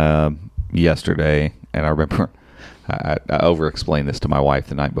piece yesterday, and I remember I over-explained this to my wife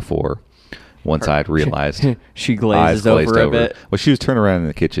the night before. Once I'd realized She glazes eyes glazed over a bit. Well, she was turning around in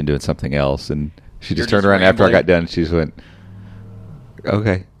the kitchen doing something else, and she You're just turned just around after I rambling. got done. She just went,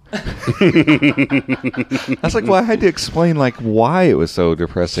 "Okay." I was like, well, I had to explain like why it was so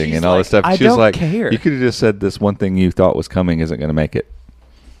depressing She's and all like, this stuff. I She was don't like, care. you could have just said this one thing you thought was coming isn't going to make it.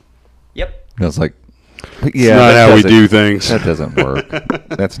 Yep. And I was like, It's yeah, not that how we doesn't- do things. That doesn't work.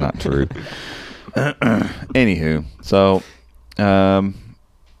 That's not true. Anywho, so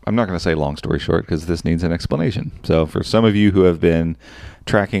I'm not going to say long story short because this needs an explanation. So for some of you who have been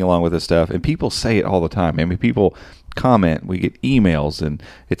tracking along with this stuff, and people say it all the time. I mean, people comment, we get emails, and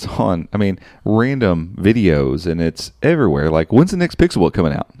it's on, random videos, and it's everywhere. Like, when's the next Pixelbook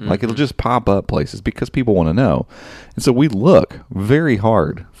coming out? Mm-hmm. Like, it'll just pop up places because people want to know. And so we look very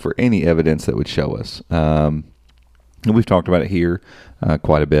hard for any evidence that would show us. And we've talked about it here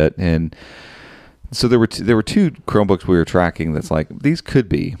quite a bit. And so there were two Chromebooks we were tracking that's like, these could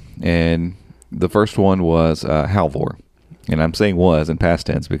be. And the first one was Halvor. And I'm saying was in past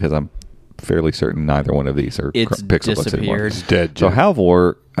tense because I'm fairly certain neither one of these are It's Pixelbooks anymore. disappeared. It's dead. So Jeff.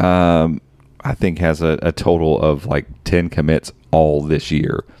 Halvor, I think, has a total of like 10 commits all this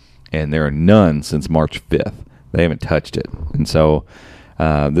year. And there are none since March 5th. They haven't touched it. And so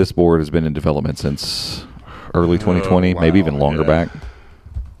this board has been in development since early 2020, maybe even longer back.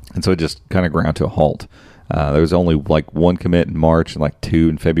 And so it just kind of ground to a halt. There was only like one commit in March and like two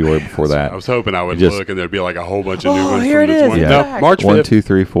in February before that. I was hoping I would Just- look and there'd be like a whole bunch of new ones. here from it this is. one. Yeah. No, Back. March 5th. 1, 2,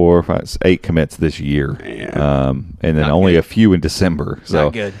 3, 4, 5, 8 commits this year. Man. And then Not only good. a few in December. So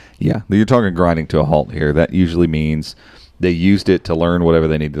Not good. Yeah, you're talking grinding to a halt here. That usually means they used it to learn whatever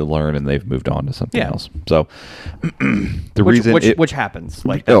they needed to learn, and they've moved on to something Yeah. else. So the reason which happens,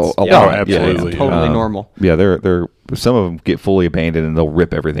 like Oh, that's, a yeah, lot. absolutely. totally normal. Yeah, they're some of them get fully abandoned and they'll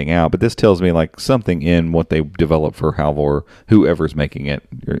rip everything out. But this tells me like something in what they developed for Halvor, whoever's making it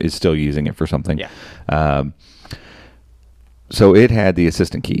is still using it for something. Yeah. So it had the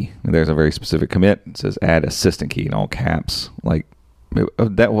assistant key. There's a very specific commit. It says add assistant key in all caps. Like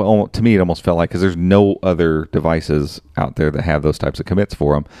that, to me, it almost felt like, because there's no other devices out there that have those types of commits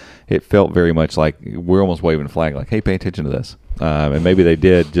for them. It felt very much like we're almost waving a flag, like, hey, pay attention to this. And maybe they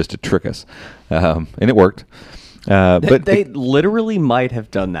did just to trick us. And it worked. But They literally might have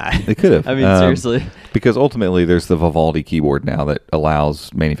done that. they could have. I mean, seriously. Because ultimately, there's the Vivaldi keyboard now that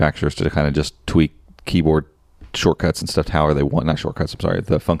allows manufacturers to kind of just tweak keyboard shortcuts and stuff however they want. Not shortcuts, I'm sorry,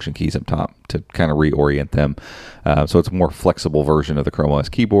 the function keys up top to kind of reorient them. So it's a more flexible version of the Chrome OS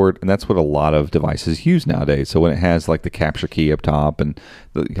keyboard, and that's what a lot of devices use nowadays. So when it has like the capture key up top and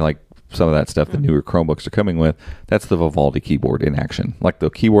like some of that stuff the newer Chromebooks are coming with, that's the Vivaldi keyboard in action. Like the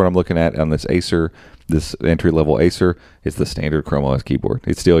keyboard I'm looking at on this Acer, this entry-level Acer, is the standard Chrome OS keyboard.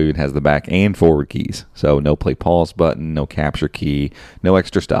 It still even has the back and forward keys. So no play pause button, no capture key, no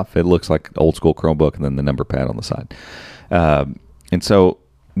extra stuff. It looks like old school Chromebook and then the number pad on the side. And so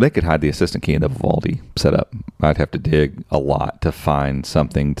they could hide the assistant key in the Vivaldi setup. I'd have to dig a lot to find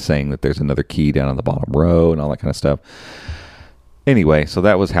something saying that there's another key down on the bottom row and all that kind of stuff. Anyway, so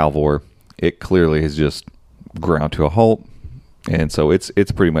that was Halvor. It clearly has just ground to a halt, and so it's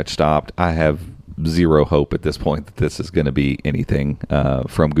pretty much stopped. I have zero hope at this point that this is going to be anything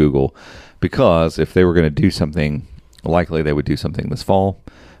from Google, because if they were going to do something, likely they would do something this fall.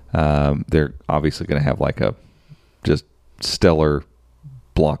 They're obviously going to have like a just stellar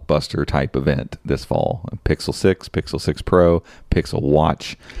blockbuster type event this fall. Pixel 6, Pixel 6 Pro, Pixel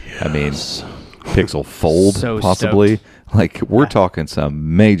Watch. Yes. I mean, Pixel Fold, so possibly. Stoked. Like, we're talking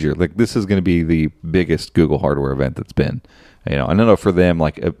some major, like, this is going to be the biggest Google hardware event that's been. You know, I don't know, for them,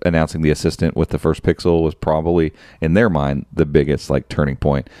 like, announcing the Assistant with the first Pixel was probably, in their mind, the biggest, like, turning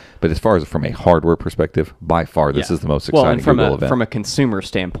point. But as far as from a hardware perspective, by far, this is the most exciting Google event. From a consumer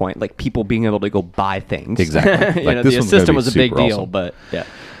standpoint, like, people being able to go buy things. Exactly. Like, the Assistant was a big deal, awesome. But, yeah.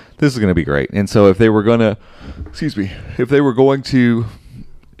 This is going to be great. And so if they were going to, if they were going to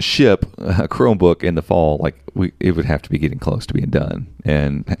ship a Chromebook in the fall, like, it would have to be getting close to being done,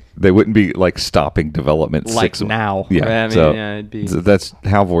 and they wouldn't be like stopping development like now. Yeah, I mean, so it'd be... that's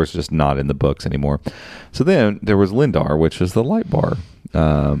Halvor's just not in the books anymore. So then there was Lindar, which is the Light Bar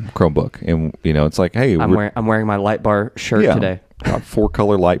Chromebook, and you know, it's like, hey, I'm wearing my Light Bar shirt today.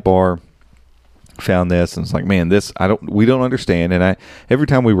 4-color Light Bar. Found this and it's like, man, we don't understand. And every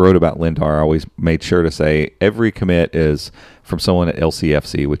time we wrote about Lindar, I always made sure to say every commit is from someone at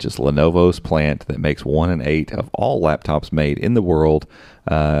LCFC, which is Lenovo's plant that makes 1 in 8 of all laptops made in the world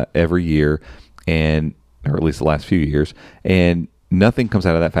every year, or at least the last few years, and nothing comes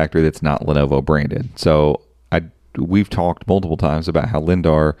out of that factory that's not Lenovo branded. So we've talked multiple times about how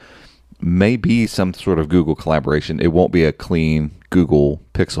Lindar may be some sort of Google collaboration. It won't be a clean Google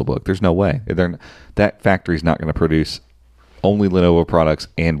Pixelbook. There's no way. That factory's not going to produce only Lenovo products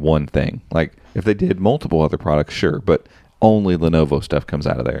and one thing. Like, if they did multiple other products, sure, but only Lenovo stuff comes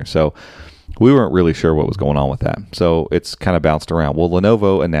out of there. So we weren't really sure what was going on with that. So it's kind of bounced around. Well,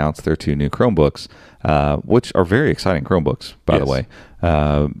 Lenovo announced their 2 new Chromebooks, which are very exciting Chromebooks, by the way.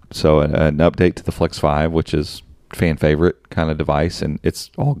 So an update to the Flex 5, which is fan favorite kind of device, and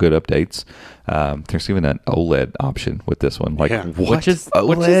it's all good updates. There's even an OLED option with this one. Like, what? Which is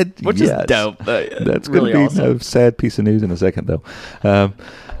dope. That's really going to be awesome. a sad piece of news in a second, though.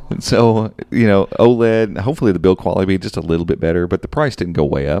 So, you know, OLED, hopefully the build quality be just a little bit better, but the price didn't go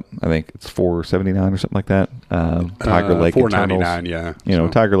way up. I think it's $479 or something like that. Tiger Lake internals. $499, yeah. You know,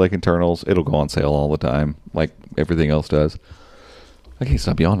 Tiger Lake internals, it'll go on sale all the time, like everything else does. I can't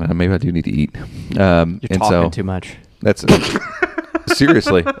stop yawning. Maybe I do need to eat. You're talking too much. That's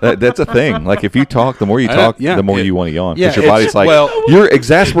seriously, that's a thing. Like, if you talk, the more you talk, the more you want to yawn. Because your body's like, you're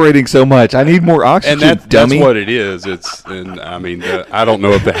exasperating so much. I need more oxygen, and dummy. That's what it is. I mean, I don't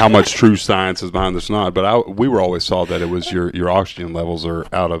know how much true science is behind this or not, but we were always taught that it was your oxygen levels are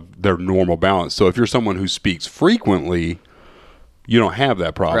out of their normal balance. So if you're someone who speaks frequently, you don't have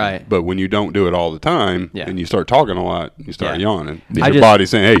that problem. Right. But when you don't do it all the time and you start talking a lot, you start yawning. Your body's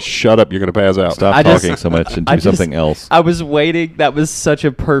saying, hey, shut up, you're going to pass out. Stop talking so much and do something else. I was waiting. That was such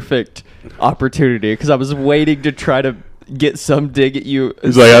a perfect opportunity, because I was waiting to try to get some dig at you.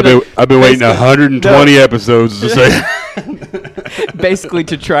 He's like, I've been waiting 120 episodes to say. Basically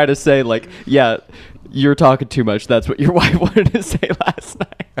to try to say, like, yeah, you're talking too much. That's what your wife wanted to say last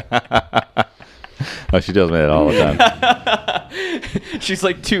night. Oh, she tells me that all the time. She's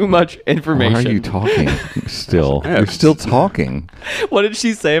like, too much information. Why are you talking still? You're still talking. What did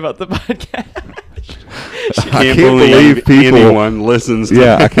she say about the podcast? I can't believe anyone listens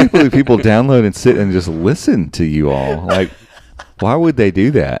to I can't believe people download and sit and just listen to you all. Like, why would they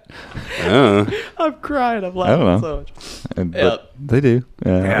do that? I'm crying. I'm laughing so much. But they do.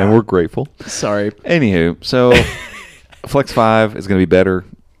 And we're grateful. Sorry. Anywho, so Flex 5 is going to be better.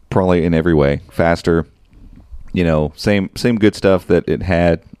 Probably in every way, faster, you know, same good stuff that it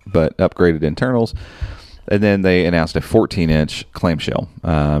had, but upgraded internals. And then they announced a 14-inch clamshell,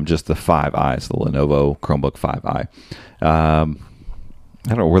 just the 5i, the Lenovo Chromebook 5i. I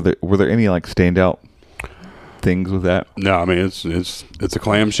don't know, were there any like standout things with that? No, I mean it's a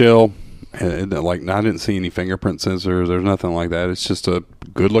clamshell. And like, I didn't see any fingerprint sensors. There's nothing like that. It's just a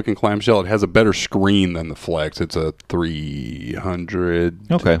good-looking clamshell. It has a better screen than the Flex. It's a 300,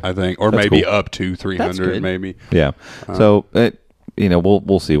 I think, or That's maybe cool. up to 300, maybe. Yeah. So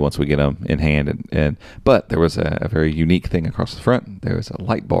we'll see once we get them in hand. But there was a very unique thing across the front. There was a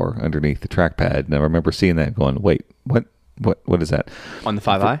light bar underneath the trackpad, and I remember seeing that and going, wait, what is that? On the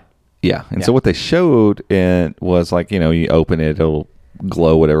 5i? Yeah. And so what they showed was like, you open it, it'll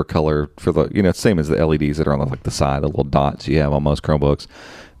glow whatever color for the, same as the LEDs that are on the side, the little dots you have on most Chromebooks.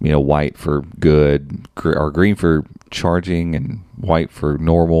 White for good, or green for charging, and white for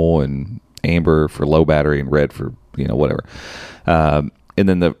normal, and amber for low battery, and red for, whatever. And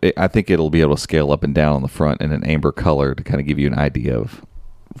then I think it'll be able to scale up and down on the front in an amber color to kind of give you an idea of,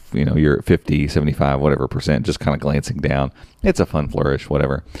 you're at 50, 75, whatever percent, just kind of glancing down. It's a fun flourish,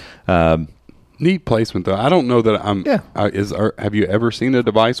 whatever. Neat placement, though. I don't know that I'm. Yeah. Have you ever seen a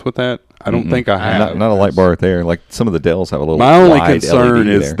device with that? I don't think I have. Not a light bar right there. Like some of the Dells have a little. My only concern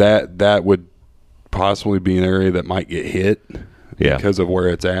is that would possibly be an area that might get hit. Yeah. Because of where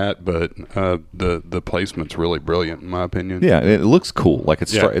it's at, but the placement's really brilliant in my opinion. Yeah, it looks cool. Like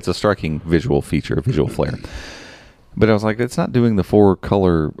it's a striking visual feature, visual flair. But I was like, it's not doing the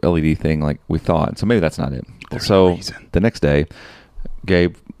 4-color LED thing like we thought. So maybe that's not it. So the next day,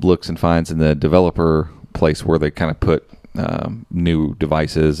 Gabe looks and finds in the developer place where they kind of put new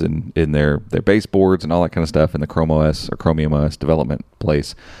devices in their baseboards and all that kind of stuff in the Chrome OS or Chromium OS development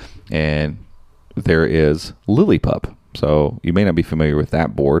place. And there is LilyPup. So you may not be familiar with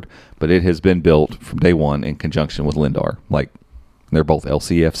that board, but it has been built from day one in conjunction with Lindar. Like they're both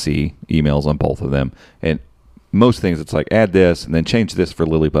LCFC emails on both of them. And most things it's like add this and then change this for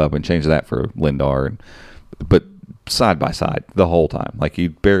LilyPup and change that for Lindar. But side by side the whole time. Like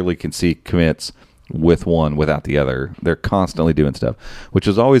you barely can see commits with one without the other. They're constantly doing stuff, which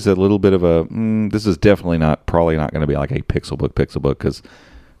is always a little bit of a, this is probably not going to be like a Pixelbook because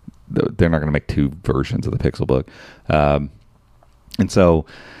they're not going to make 2 versions of the Pixelbook. And so,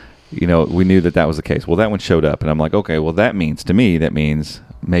 we knew that was the case. Well, that one showed up and I'm like, okay, well that means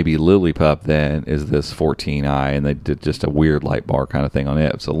maybe LilyPup then is this 14i and they did just a weird light bar kind of thing on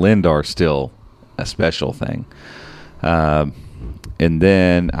it. So Lindar's still a special thing. And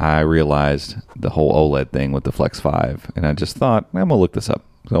then I realized the whole OLED thing with the Flex 5, and I just thought, I'm going to look this up.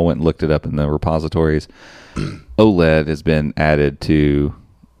 So I went and looked it up in the repositories. OLED has been added to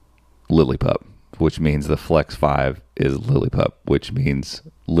LilyPup, which means the Flex 5 is LilyPup, which means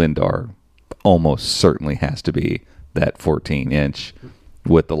Lindar almost certainly has to be that 14-inch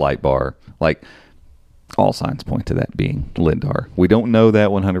with the light bar. Like, all signs point to that being Lindar. We don't know that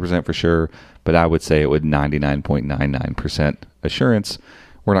 100% for sure, but I would say it would 99.99% assurance.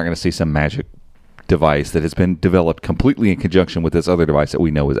 We're not going to see some magic device that has been developed completely in conjunction with this other device that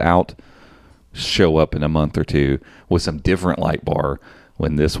we know is out show up in a month or two with some different light bar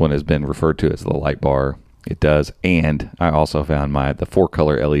when this one has been referred to as the light bar. It does. And I also found the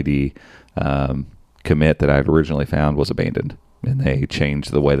 4-color LED commit that I had originally found was abandoned. And they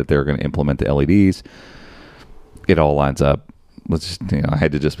changed the way that they're going to implement the LEDs. It all lines up. I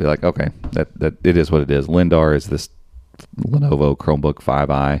had to just be like, okay, that it is what it is. Lindar is this Lenovo Chromebook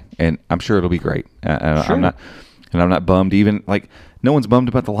 5i, and I'm sure it'll be great. Sure. I'm not bummed. Even like no one's bummed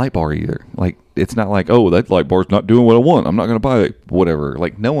about the light bar either. Like it's not like, oh, that light bar's not doing what I want, I'm not going to buy it. Whatever.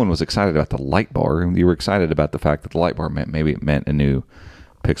 Like no one was excited about the light bar. You were excited about the fact that the light bar meant a new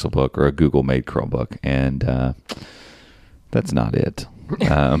Pixelbook or a Google made Chromebook, and that's not it.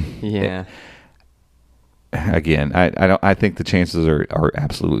 Yeah. Again, I think the chances are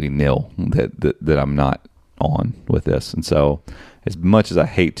absolutely nil that I'm not on with this. And so as much as I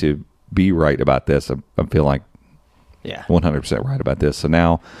hate to be right about this, I feel like 100% right about this. So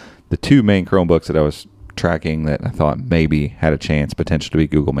now the 2 main Chromebooks that I was tracking that I thought maybe had a chance potential to be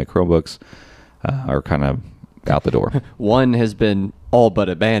Google made Chromebooks are kind of out the door. One has been all but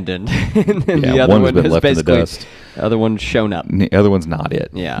abandoned. And then the other one one has been has left in the basically, dust. the other one's shown up. The other one's not it.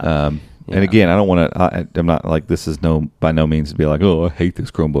 Yeah. And again, I don't want to. I'm not like this is by no means to be like, oh, I hate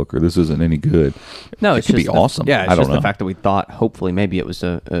this Chromebook or this isn't any good. No, it could be awesome. Yeah, it's just the fact that we thought hopefully maybe it was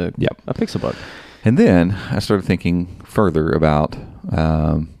a Pixelbook. And then I started thinking further about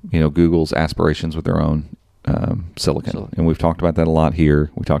Google's aspirations with their own silicon, and we've talked about that a lot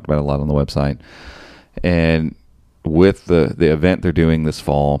here. We talked about it a lot on the website, and with the event they're doing this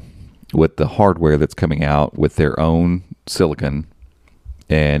fall, with the hardware that's coming out with their own silicon.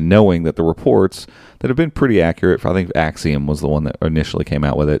 And knowing that the reports that have been pretty accurate, I think Axiom was the one that initially came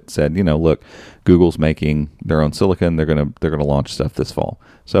out with it, said, look, Google's making their own silicon. They're gonna launch stuff this fall.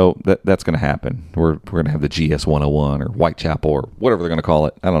 So that's gonna happen. We're gonna have the GS 101 or Whitechapel or whatever they're gonna call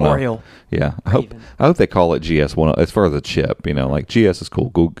it. I don't know. Oriole. Yeah, I hope they call it GS 1 as far as the chip. Like GS is cool.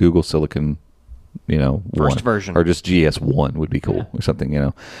 Google Silicon. First version, or just GS 1 would be cool or something.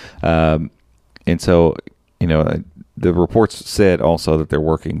 And so the reports said also that they're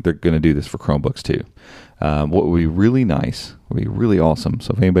going to do this for Chromebooks too. What would be really nice, would be really awesome.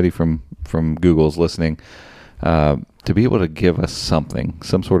 So if anybody from Google's listening, to be able to give us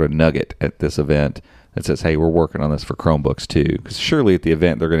some sort of nugget at this event that says, hey, we're working on this for Chromebooks too. Because surely at the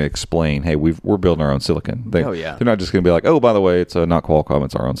event they're going to explain, hey, we're building our own silicon. They're not just going to be like, oh, by the way, it's not Qualcomm,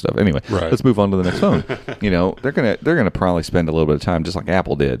 it's our own stuff. Anyway, let's move on to the next phone. They're going to probably spend a little bit of time, just like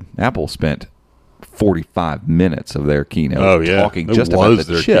Apple did. Apple spent 45 minutes of their keynote talking just about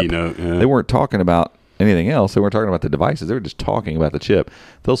the chip. Keynote, yeah. They weren't talking about anything else. They weren't talking about the devices. They were just talking about the chip.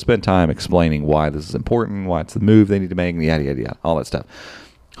 They'll spend time explaining why this is important, why it's the move they need to make, yada, yada, yada, all that stuff.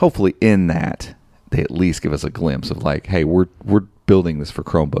 Hopefully in that, they at least give us a glimpse of like, hey, we're building this for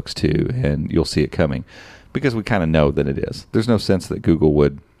Chromebooks too, and you'll see it coming. Because we kind of know that it is. There's no sense that Google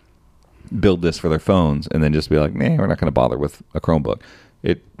would build this for their phones and then just be like, nah, we're not going to bother with a Chromebook.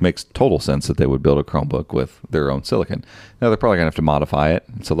 It makes total sense that they would build a Chromebook with their own silicon. Now, they're probably going to have to modify it.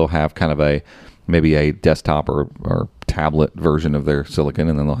 So they'll have kind of maybe a desktop or tablet version of their silicon,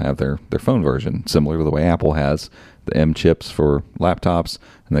 and then they'll have their phone version, similar to the way Apple has the M chips for laptops,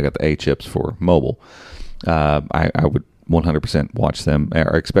 and they got the A chips for mobile. I would 100% watch them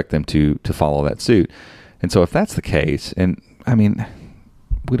or expect them to follow that suit. And so if that's the case, and I mean,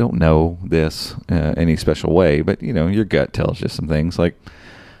 we don't know this any special way, but your gut tells you some things like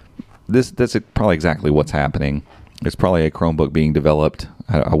this. That's probably exactly what's happening. There's probably a Chromebook being developed.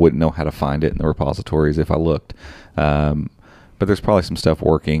 I wouldn't know how to find it in the repositories if I looked. But there's probably some stuff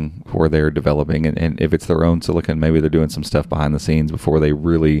working where they're developing. And if it's their own silicon, maybe they're doing some stuff behind the scenes before they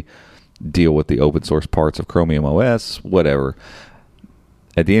really deal with the open source parts of Chromium OS, whatever.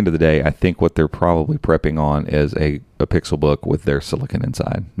 At the end of the day, I think what they're probably prepping on is a Pixelbook with their silicon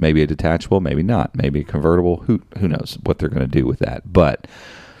inside. Maybe a detachable, maybe not. Maybe a convertible. Who knows what they're going to do with that. But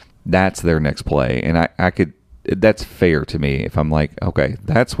that's their next play. And that's fair to me. If I'm like, okay,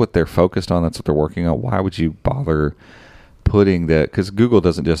 that's what they're focused on, that's what they're working on, why would you bother putting that? Because Google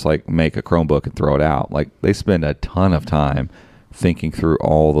doesn't just like make a Chromebook and throw it out. Like, they spend a ton of time thinking through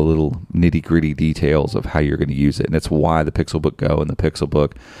all the little nitty-gritty details of how you're going to use it. And that's why the Pixelbook Go and the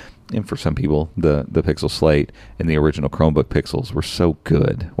Pixelbook, and for some people, the Pixel Slate and the original Chromebook Pixels were so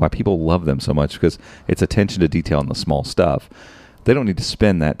good. Why people love them so much, because it's attention to detail in the small stuff. They don't need to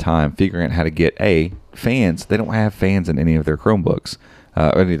spend that time figuring out how to get fans. They don't have fans in any of their Chromebooks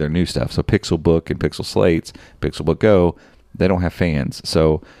or any of their new stuff. So Pixelbook and Pixel Slates, Pixelbook Go, they don't have fans.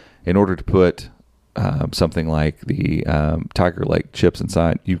 So in order to put something like the Tiger Lake chips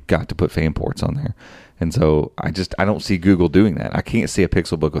inside, you've got to put fan ports on there. And so I don't see Google doing that. I can't see a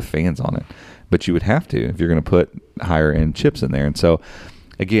Pixelbook with fans on it, but you would have to if you're going to put higher end chips in there. And so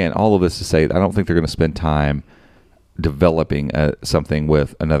again, all of this to say, I don't think they're going to spend time developing something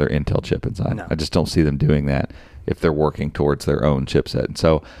with another Intel chip inside. No. I just don't see them doing that if they're working towards their own chipset. And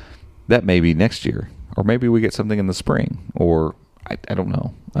so that may be next year, or maybe we get something in the spring, or I don't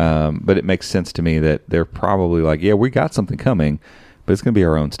know. But it makes sense to me that they're probably like, yeah, we got something coming, but it's going to be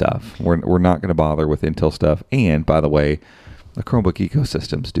our own stuff. We're not going to bother with Intel stuff. And by the way, the Chromebook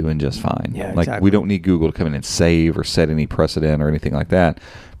ecosystem's doing just fine. Yeah, like, we don't need Google to come in and save or set any precedent or anything like that.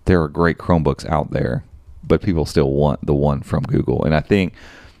 There are great Chromebooks out there, but people still want the one from Google. And I think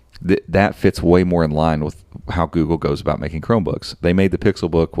that fits way more in line with how Google goes about making Chromebooks. They made the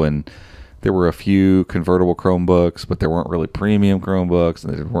Pixelbook when there were a few convertible Chromebooks, but there weren't really premium Chromebooks,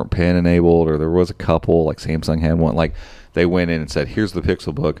 and they weren't pen enabled, or there was a couple, like Samsung had one. Like, they went in and said, here's the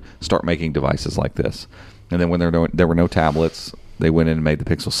Pixelbook, start making devices like this. And then when there were no tablets, they went in and made the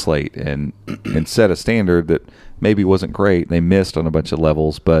Pixel Slate and set a standard that maybe wasn't great. They missed on a bunch of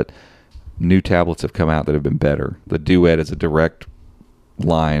levels, but new tablets have come out that have been better. The Duet is a direct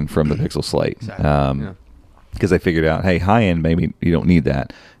line from the Pixel Slate. Exactly. Because they figured out, hey, high end, maybe you don't need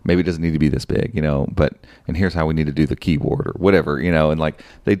that. Maybe it doesn't need to be this big, and here's how we need to do the keyboard or whatever, and like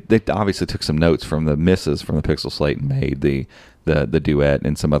they obviously took some notes from the misses from the Pixel Slate and made the Duet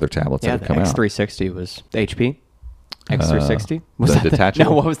and some other tablets that have come out. Yeah, the X360 was HP. X360 was the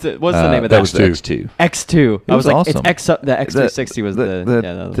detachable. No, what was the name of that? That was the X2. X2. I was like, awesome. It's the X360 was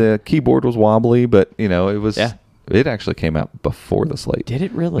the keyboard was wobbly, but it was. Yeah. It actually came out before the Slate. Did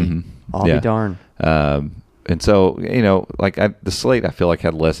it really? Mm-hmm. I'll be darned. And so, the Slate, I feel like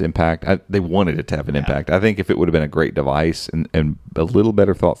had less impact. They wanted it to have an impact. I think if it would have been a great device and a little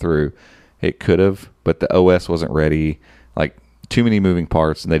better thought through, it could have. But the OS wasn't ready. Like, too many moving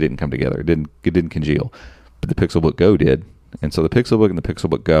parts, and they didn't come together. It didn't congeal. But the Pixelbook Go did. And so the Pixelbook and the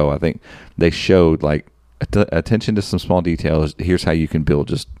Pixelbook Go, I think they showed like attention to some small details. Here's how you can build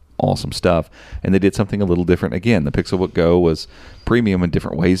just awesome stuff. And they did something a little different. Again, the Pixelbook Go was premium in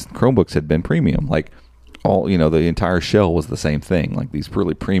different ways. Chromebooks had been premium. Like, all, the entire shell was the same thing, like these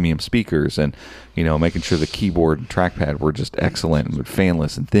really premium speakers, and making sure the keyboard and trackpad were just excellent and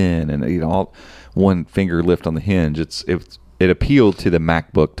fanless and thin, and all one finger lift on the hinge. It appealed to the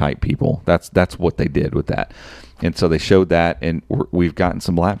MacBook type people. That's what they did with that, and so they showed that, and we've gotten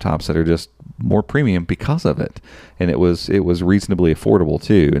some laptops that are just more premium because of it, and it was reasonably affordable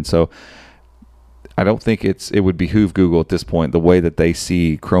too. And so I don't think it would behoove Google at this point, the way that they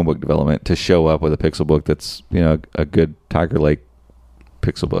see Chromebook development, to show up with a Pixelbook that's a good Tiger Lake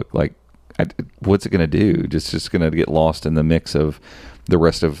Pixelbook. Like, what's it going to do? Just going to get lost in the mix of the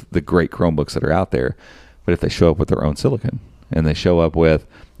rest of the great Chromebooks that are out there. But if they show up with their own silicon, and they show up with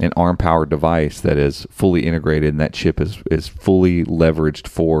an ARM-powered device that is fully integrated, and that chip is fully leveraged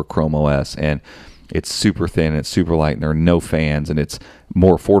for Chrome OS, and it's super thin, and it's super light, and there are no fans, and it's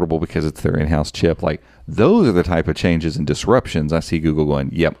more affordable because it's their in-house chip. Like, those are the type of changes and disruptions I see Google going,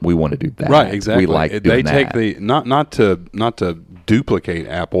 yep, we want to do that. Right, exactly. We like doing that. They take not to duplicate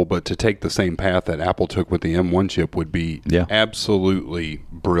Apple, but to take the same path that Apple took with the M1 chip would be absolutely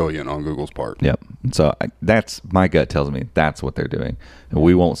brilliant on Google's part. Yep. So that's, my gut tells me that's what they're doing. And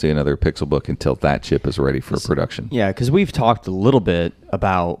we won't see another Pixelbook until that chip is ready for production. Yeah, because we've talked a little bit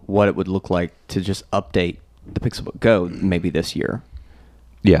about what it would look like to just update the Pixelbook Go maybe this year.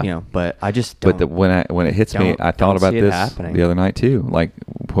 Yeah. But I just don't. But when it hits me, I thought about this the other night too. Like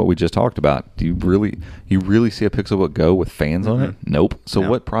what we just talked about. Do you really see a Pixelbook Go with fans on it? Nope. So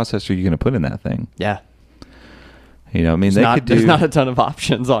what processor are you going to put in that thing? Yeah. I mean, there's not a ton of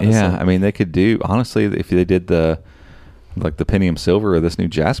options, honestly. Yeah, I mean, they could do, honestly, if they did the Pentium Silver or this new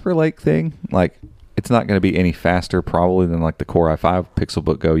Jasper Lake thing, like, it's not going to be any faster probably than like the Core i5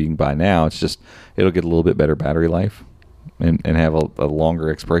 Pixelbook Go you can buy now. It's just, it'll get a little bit better battery life and have a longer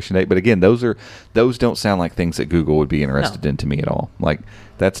expiration date. But again, those don't sound like things that Google would be interested in to me at all. Like,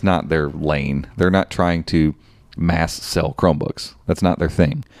 that's not their lane. They're not trying to mass sell Chromebooks. That's not their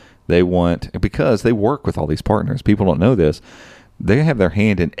thing. They want, because they work with all these partners. People don't know this. They have their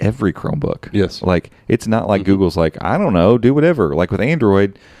hand in every Chromebook. Yes. Like, it's not like Google's like, I don't know, do whatever. Like with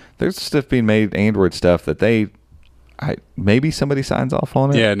Android, there's stuff being made, Android stuff, that maybe somebody signs off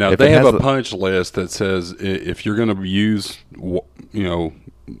on it. Yeah, no, if they have a punch list that says if you're going to use,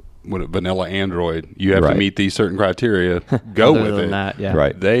 vanilla Android, you have to meet these certain criteria. Go with it. That, yeah.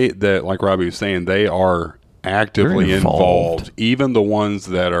 Right. Like Robbie was saying, they are actively involved. Even the ones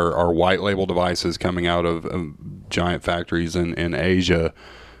that are white label devices coming out of giant factories in Asia,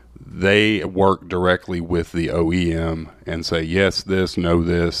 they work directly with the OEM and say, yes, this, no,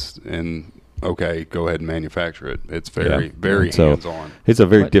 this, and okay, go ahead and manufacture it. It's very hands-on. It's a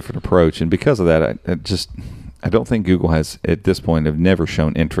very different approach, and because of that, I don't think Google has, at this point, have never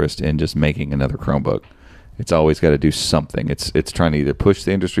shown interest in just making another Chromebook. It's always got to do something. It's trying to either push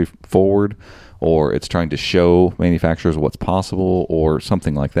the industry forward, or it's trying to show manufacturers what's possible, or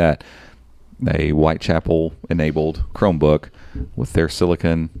something like that. A Whitechapel-enabled Chromebook with their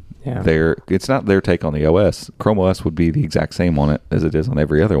silicon. Yeah. It's not their take on the OS. Chrome OS would be the exact same on it as it is on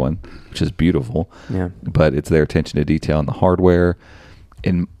every other one, which is beautiful. Yeah. But it's their attention to detail on the hardware.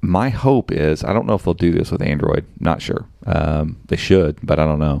 And my hope is, I don't know if they'll do this with Android. Not sure. They should, but I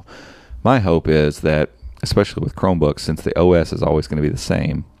don't know. My hope is that, especially with Chromebooks, since the OS is always going to be the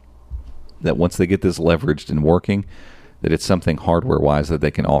same, that once they get this leveraged and working, that it's something hardware-wise that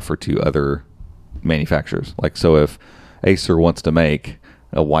they can offer to other manufacturers. Like, so if Acer wants to make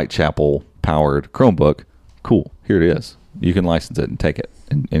a Whitechapel-powered Chromebook, cool, here it is. You can license it and take it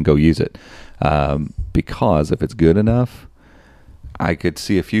and go use it. Because if it's good enough, I could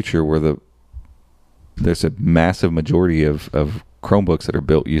see a future where there's a massive majority of Chromebooks that are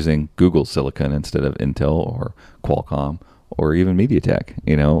built using Google silicon instead of Intel or Qualcomm or even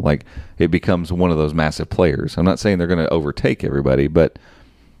MediaTek. Like, it becomes one of those massive players. I'm not saying they're going to overtake everybody, but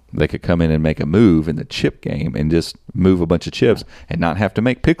they could come in and make a move in the chip game and just move a bunch of chips and not have to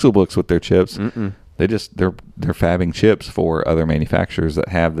make Pixelbooks with their chips. They're fabbing chips for other manufacturers that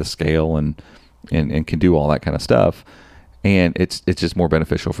have the scale and can do all that kind of stuff. And it's just more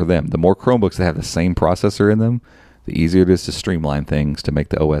beneficial for them. The more Chromebooks that have the same processor in them, the easier it is to streamline things to make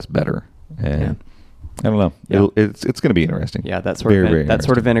the OS better. And I don't know. Yeah. It's going to be interesting. Yeah, that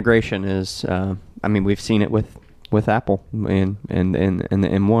sort of integration is. We've seen it with Apple and the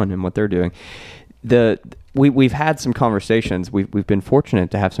M1 and what they're doing. We've had some conversations. We've been fortunate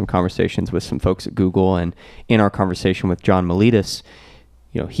to have some conversations with some folks at Google, and in our conversation with John Miletus,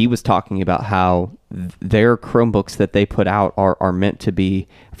 he was talking about how their Chromebooks that they put out are meant to be,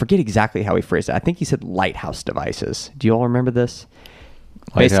 I forget exactly how he phrased it. I think he said lighthouse devices. Do you all remember this?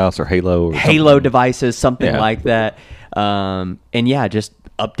 Lighthouse or Halo? Halo devices, something like that. Just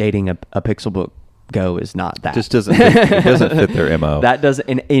updating a Pixelbook Go is not that. Just doesn't it doesn't fit their MO. That doesn't,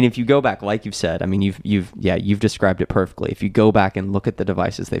 and if you go back, like you've said, I mean, you've described it perfectly. If you go back and look at the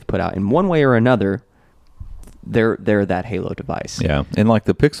devices they've put out, in one way or another, they're that Halo device. Yeah, and like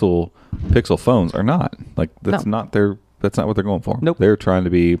the Pixel phones are not like that's not what they're going for. Nope. They're trying to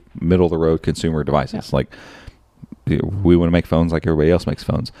be middle of the road consumer devices. Yeah. Like we want to make phones like everybody else makes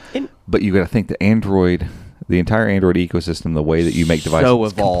phones. But you got to think that Android, the entire Android ecosystem, the way that you make devices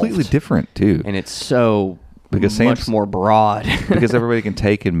is completely different too. And it's so because much more broad. Because everybody can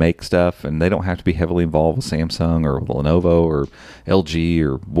take and make stuff, and they don't have to be heavily involved with Samsung or Lenovo or LG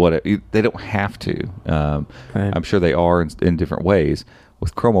or whatever. They don't have to. Right. I'm sure they are in different ways.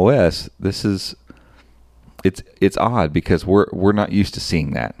 With Chrome OS, it's odd because we're not used to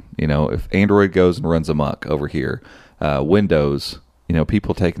seeing that. You know, if Android goes and runs amok over here, Windows, you know,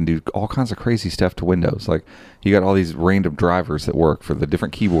 people take and do all kinds of crazy stuff to Windows. Like you got all these random drivers that work for the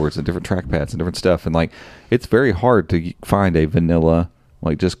different keyboards and different trackpads and different stuff. And like, it's very hard to find a vanilla,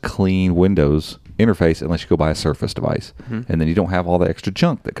 like just clean Windows interface unless you go buy a Surface device. Mm-hmm. And then you don't have all the extra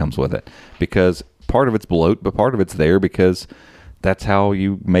junk that comes with it, because part of it's bloat, but part of it's there because that's how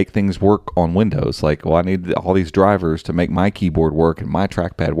you make things work on Windows. Like, well, I need all these drivers to make my keyboard work and my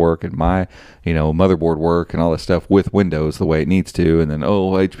trackpad work and my, you know, motherboard work and all this stuff with Windows the way it needs to. And then,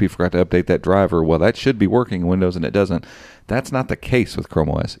 HP forgot to update that driver. Well, that should be working in Windows and it doesn't. That's not the case with Chrome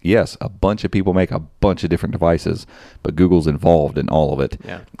OS. Yes, a bunch of people make a bunch of different devices, but Google's involved in all of it.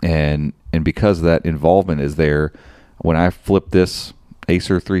 Yeah. And because that involvement is there, when I flip this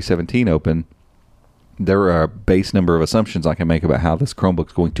Acer 317 open, there are a base number of assumptions I can make about how this Chromebook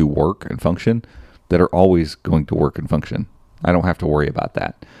is going to work and function that are always going to work and function. I don't have to worry about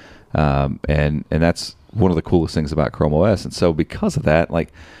that. And that's one of the coolest things about Chrome OS. And so because of that,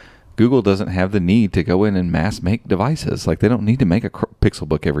 like, Google doesn't have the need to go in and mass make devices. Like, they don't need to make a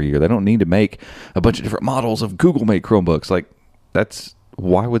Pixelbook every year. They don't need to make a bunch of different models of Google made Chromebooks. Like,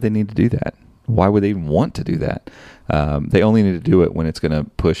 why would they need to do that? Why would they even want to do that? They only need to do it when it's going to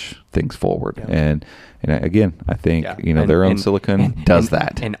push things forward. Yeah. And again, I think their own silicon does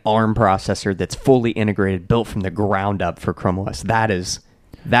that. An ARM processor that's fully integrated, built from the ground up for Chrome OS.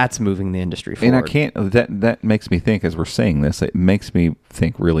 That's moving the industry forward. And I can't. That makes me think, as we're saying this, it makes me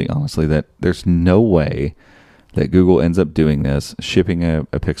think really honestly that there's no way that Google ends up doing this, shipping a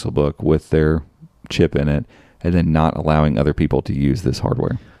Pixelbook with their chip in it, and then not allowing other people to use this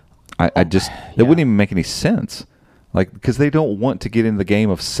hardware. That wouldn't even make any sense. Like, because they don't want to get in the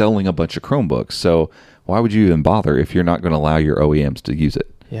game of selling a bunch of Chromebooks. So why would you even bother if you're not going to allow your OEMs to use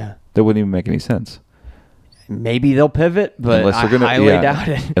it? Yeah. That wouldn't even make any sense. Maybe they'll pivot, but I highly doubt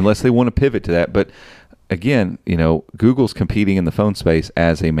it. Unless they want to pivot to that. But again, Google's competing in the phone space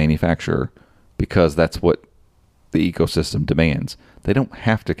as a manufacturer because that's what the ecosystem demands. They don't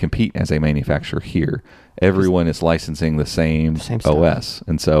have to compete as a manufacturer here. Everyone is licensing the same OS.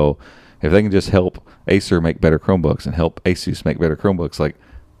 And so if they can just help Acer make better Chromebooks and help Asus make better Chromebooks, like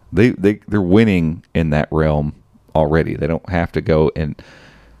they're winning in that realm already. They don't have to go and,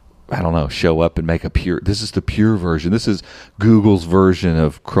 I don't know, show up and make this is the pure version. This is Google's version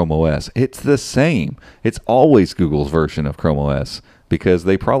of Chrome OS. It's the same. It's always Google's version of Chrome OS, because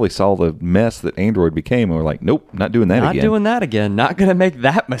they probably saw the mess that Android became and were like, nope, not doing that again. Not doing that again. Not going to make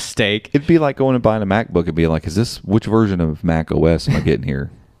that mistake. It'd be like going and buying a MacBook and being like, which version of Mac OS am I getting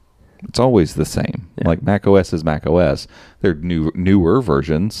here? It's always the same. Yeah. Like Mac OS is Mac OS. They're newer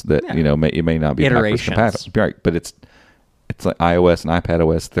versions that, it may not be backwards compatible. Right, but it's like iOS and iPad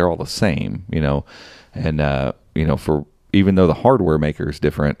OS, they're all the same, and, for even though the hardware maker is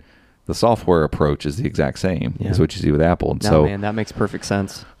different, the software approach is the exact same as what you see with Apple. And that makes perfect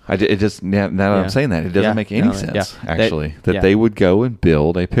sense. I'm saying that, it doesn't make any sense, actually, that they would go and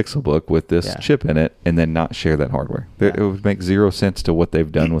build a Pixelbook with this chip in it and then not share that hardware. It would make zero sense to what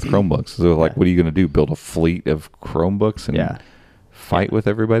they've done with Chromebooks. So, what are you going to do? Build a fleet of Chromebooks and fight with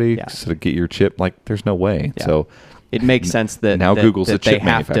everybody to get your chip? Like, there's no way. Yeah. So it makes sense that now Google's a chip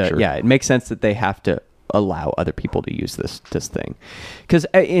manufacturer. It makes sense that they have to allow other people to use this thing, because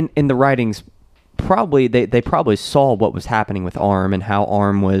in the writings, probably they probably saw what was happening with ARM and how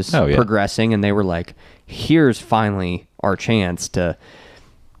ARM was progressing, and they were like, here's finally our chance to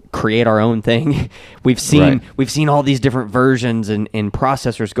create our own thing. We've seen all these different versions and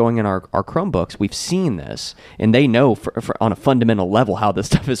processors going in our Chromebooks. We've seen this, and they know for on a fundamental level how this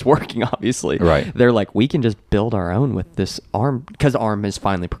stuff is working, obviously. Right. They're like, we can just build our own with this ARM, because ARM has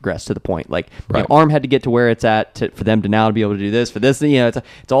finally progressed to the point. Like, ARM had to get to where it's at for them to now be able to do this, for this,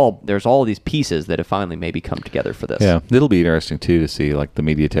 it's all, there's all these pieces that have finally maybe come together for this. Yeah. It'll be interesting too to see like the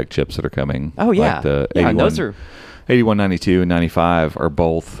MediaTek chips that are coming. Oh yeah. Like the those are 8192 and 95 are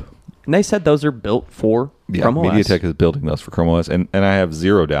both And they said those are built for Chrome OS. MediaTek is building those for Chrome OS, and I have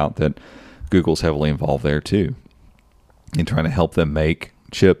zero doubt that Google's heavily involved there too, in trying to help them make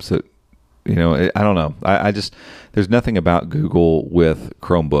chips that, I don't know. I just, there's nothing about Google with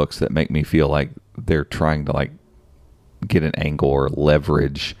Chromebooks that make me feel like they're trying to like get an angle or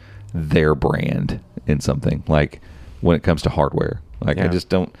leverage their brand in something, like when it comes to hardware. Like, I just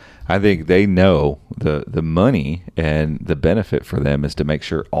don't. I think they know the money and the benefit for them is to make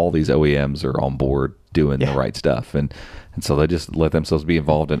sure all these OEMs are on board doing the right stuff, and so they just let themselves be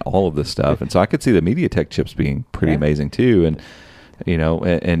involved in all of this stuff. And so I could see the MediaTek chips being pretty amazing too. And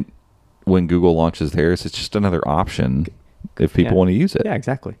and when Google launches theirs, it's just another option if people want to use it. Yeah,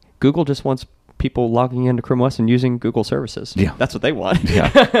 exactly. Google just wants people logging into Chrome OS and using Google services. Yeah, that's what they want. Yeah,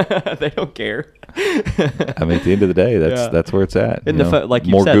 they don't care. I mean, at the end of the day, that's where it's at. And like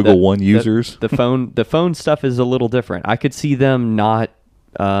you more said, Google One users. The phone stuff is a little different. I could see them not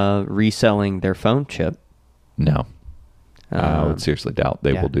reselling their phone chip. No, I would seriously doubt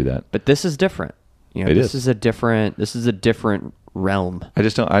they will do that. But this is different. This is a different realm. I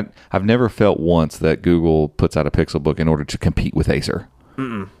just don't. I've never felt once that Google puts out a Pixelbook in order to compete with Acer.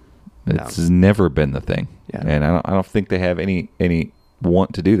 It's never been the thing, and I don't think they have any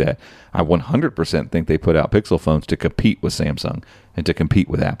want to do that. I 100% think they put out Pixel phones to compete with Samsung and to compete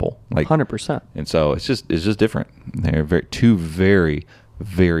with Apple, like 100%. And so it's just different. They're two very,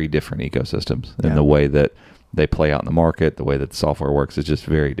 very different ecosystems in the way that they play out in the market, the way that the software works is just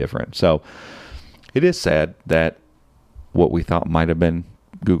very different. So it is sad that what we thought might have been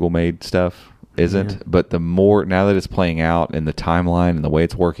Google made stuff isn't, but the more now that it's playing out in the timeline and the way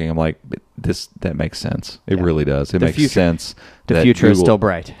it's working, I'm like, that makes sense. It really does. It makes sense. The future is still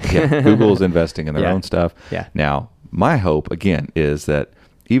bright. Google is investing in their own stuff. Yeah. Now, my hope again is that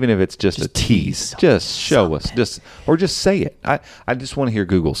even if it's just a tease, just show us, just say it. I just want to hear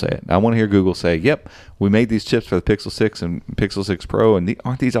Google say it. I want to hear Google say, "Yep, we made these chips for the Pixel 6 and Pixel 6 Pro, and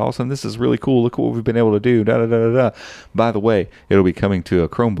aren't these awesome? This is really cool. Look what we've been able to do." Da da da da da. By the way, it'll be coming to a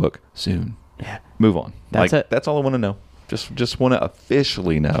Chromebook soon. Yeah. Move on. That's it. That's all I want to know. Just want to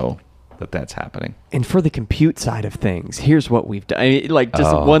officially know that that's happening. And for the compute side of things, here's what we've done.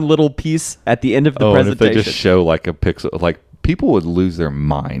 One little piece at the end of the presentation. And if they just show like a Pixel, like people would lose their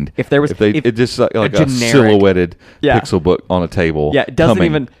mind if there was it just like a silhouetted Pixelbook on a table. Yeah, it doesn't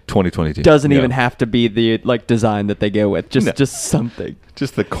even 2022 doesn't even have to be the design that they go with. Just something.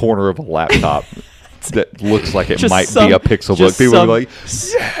 Just the corner of a laptop. That looks like it might be a Pixelbook. People are like,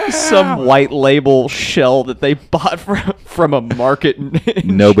 some white label shell that they bought from a market.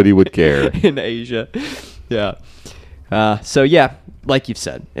 Nobody would care in Asia. Yeah. So like you've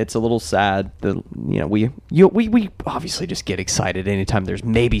said, it's a little sad that we obviously just get excited anytime there's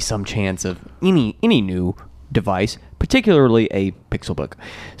maybe some chance of any new device, particularly a Pixelbook.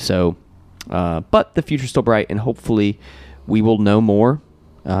 So, but the future's still bright, and hopefully we will know more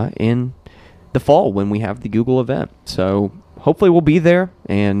in the fall when we have the Google event. So hopefully we'll be there,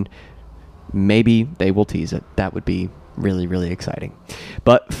 and maybe they will tease it. That would be really, really exciting.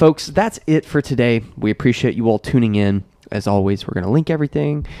 But folks, that's it for today. We appreciate you all tuning in. As always, we're going to link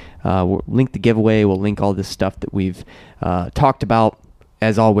everything. We'll link the giveaway. We'll link all this stuff that we've talked about.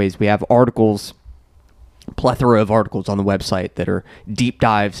 As always, we have articles, plethora of articles on the website that are deep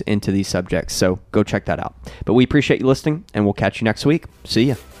dives into these subjects. So go check that out. But we appreciate you listening, and we'll catch you next week. See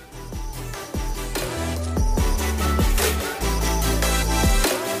ya.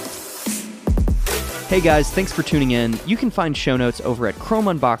 Hey guys, thanks for tuning in. You can find show notes over at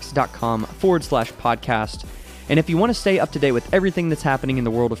chromeunboxed.com/podcast. And if you want to stay up to date with everything that's happening in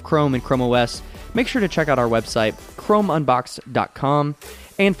the world of Chrome and Chrome OS, make sure to check out our website, chromeunboxed.com,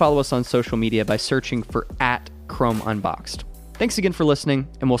 and follow us on social media by searching for @ChromeUnboxed. Thanks again for listening,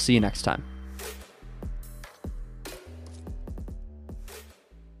 and we'll see you next time.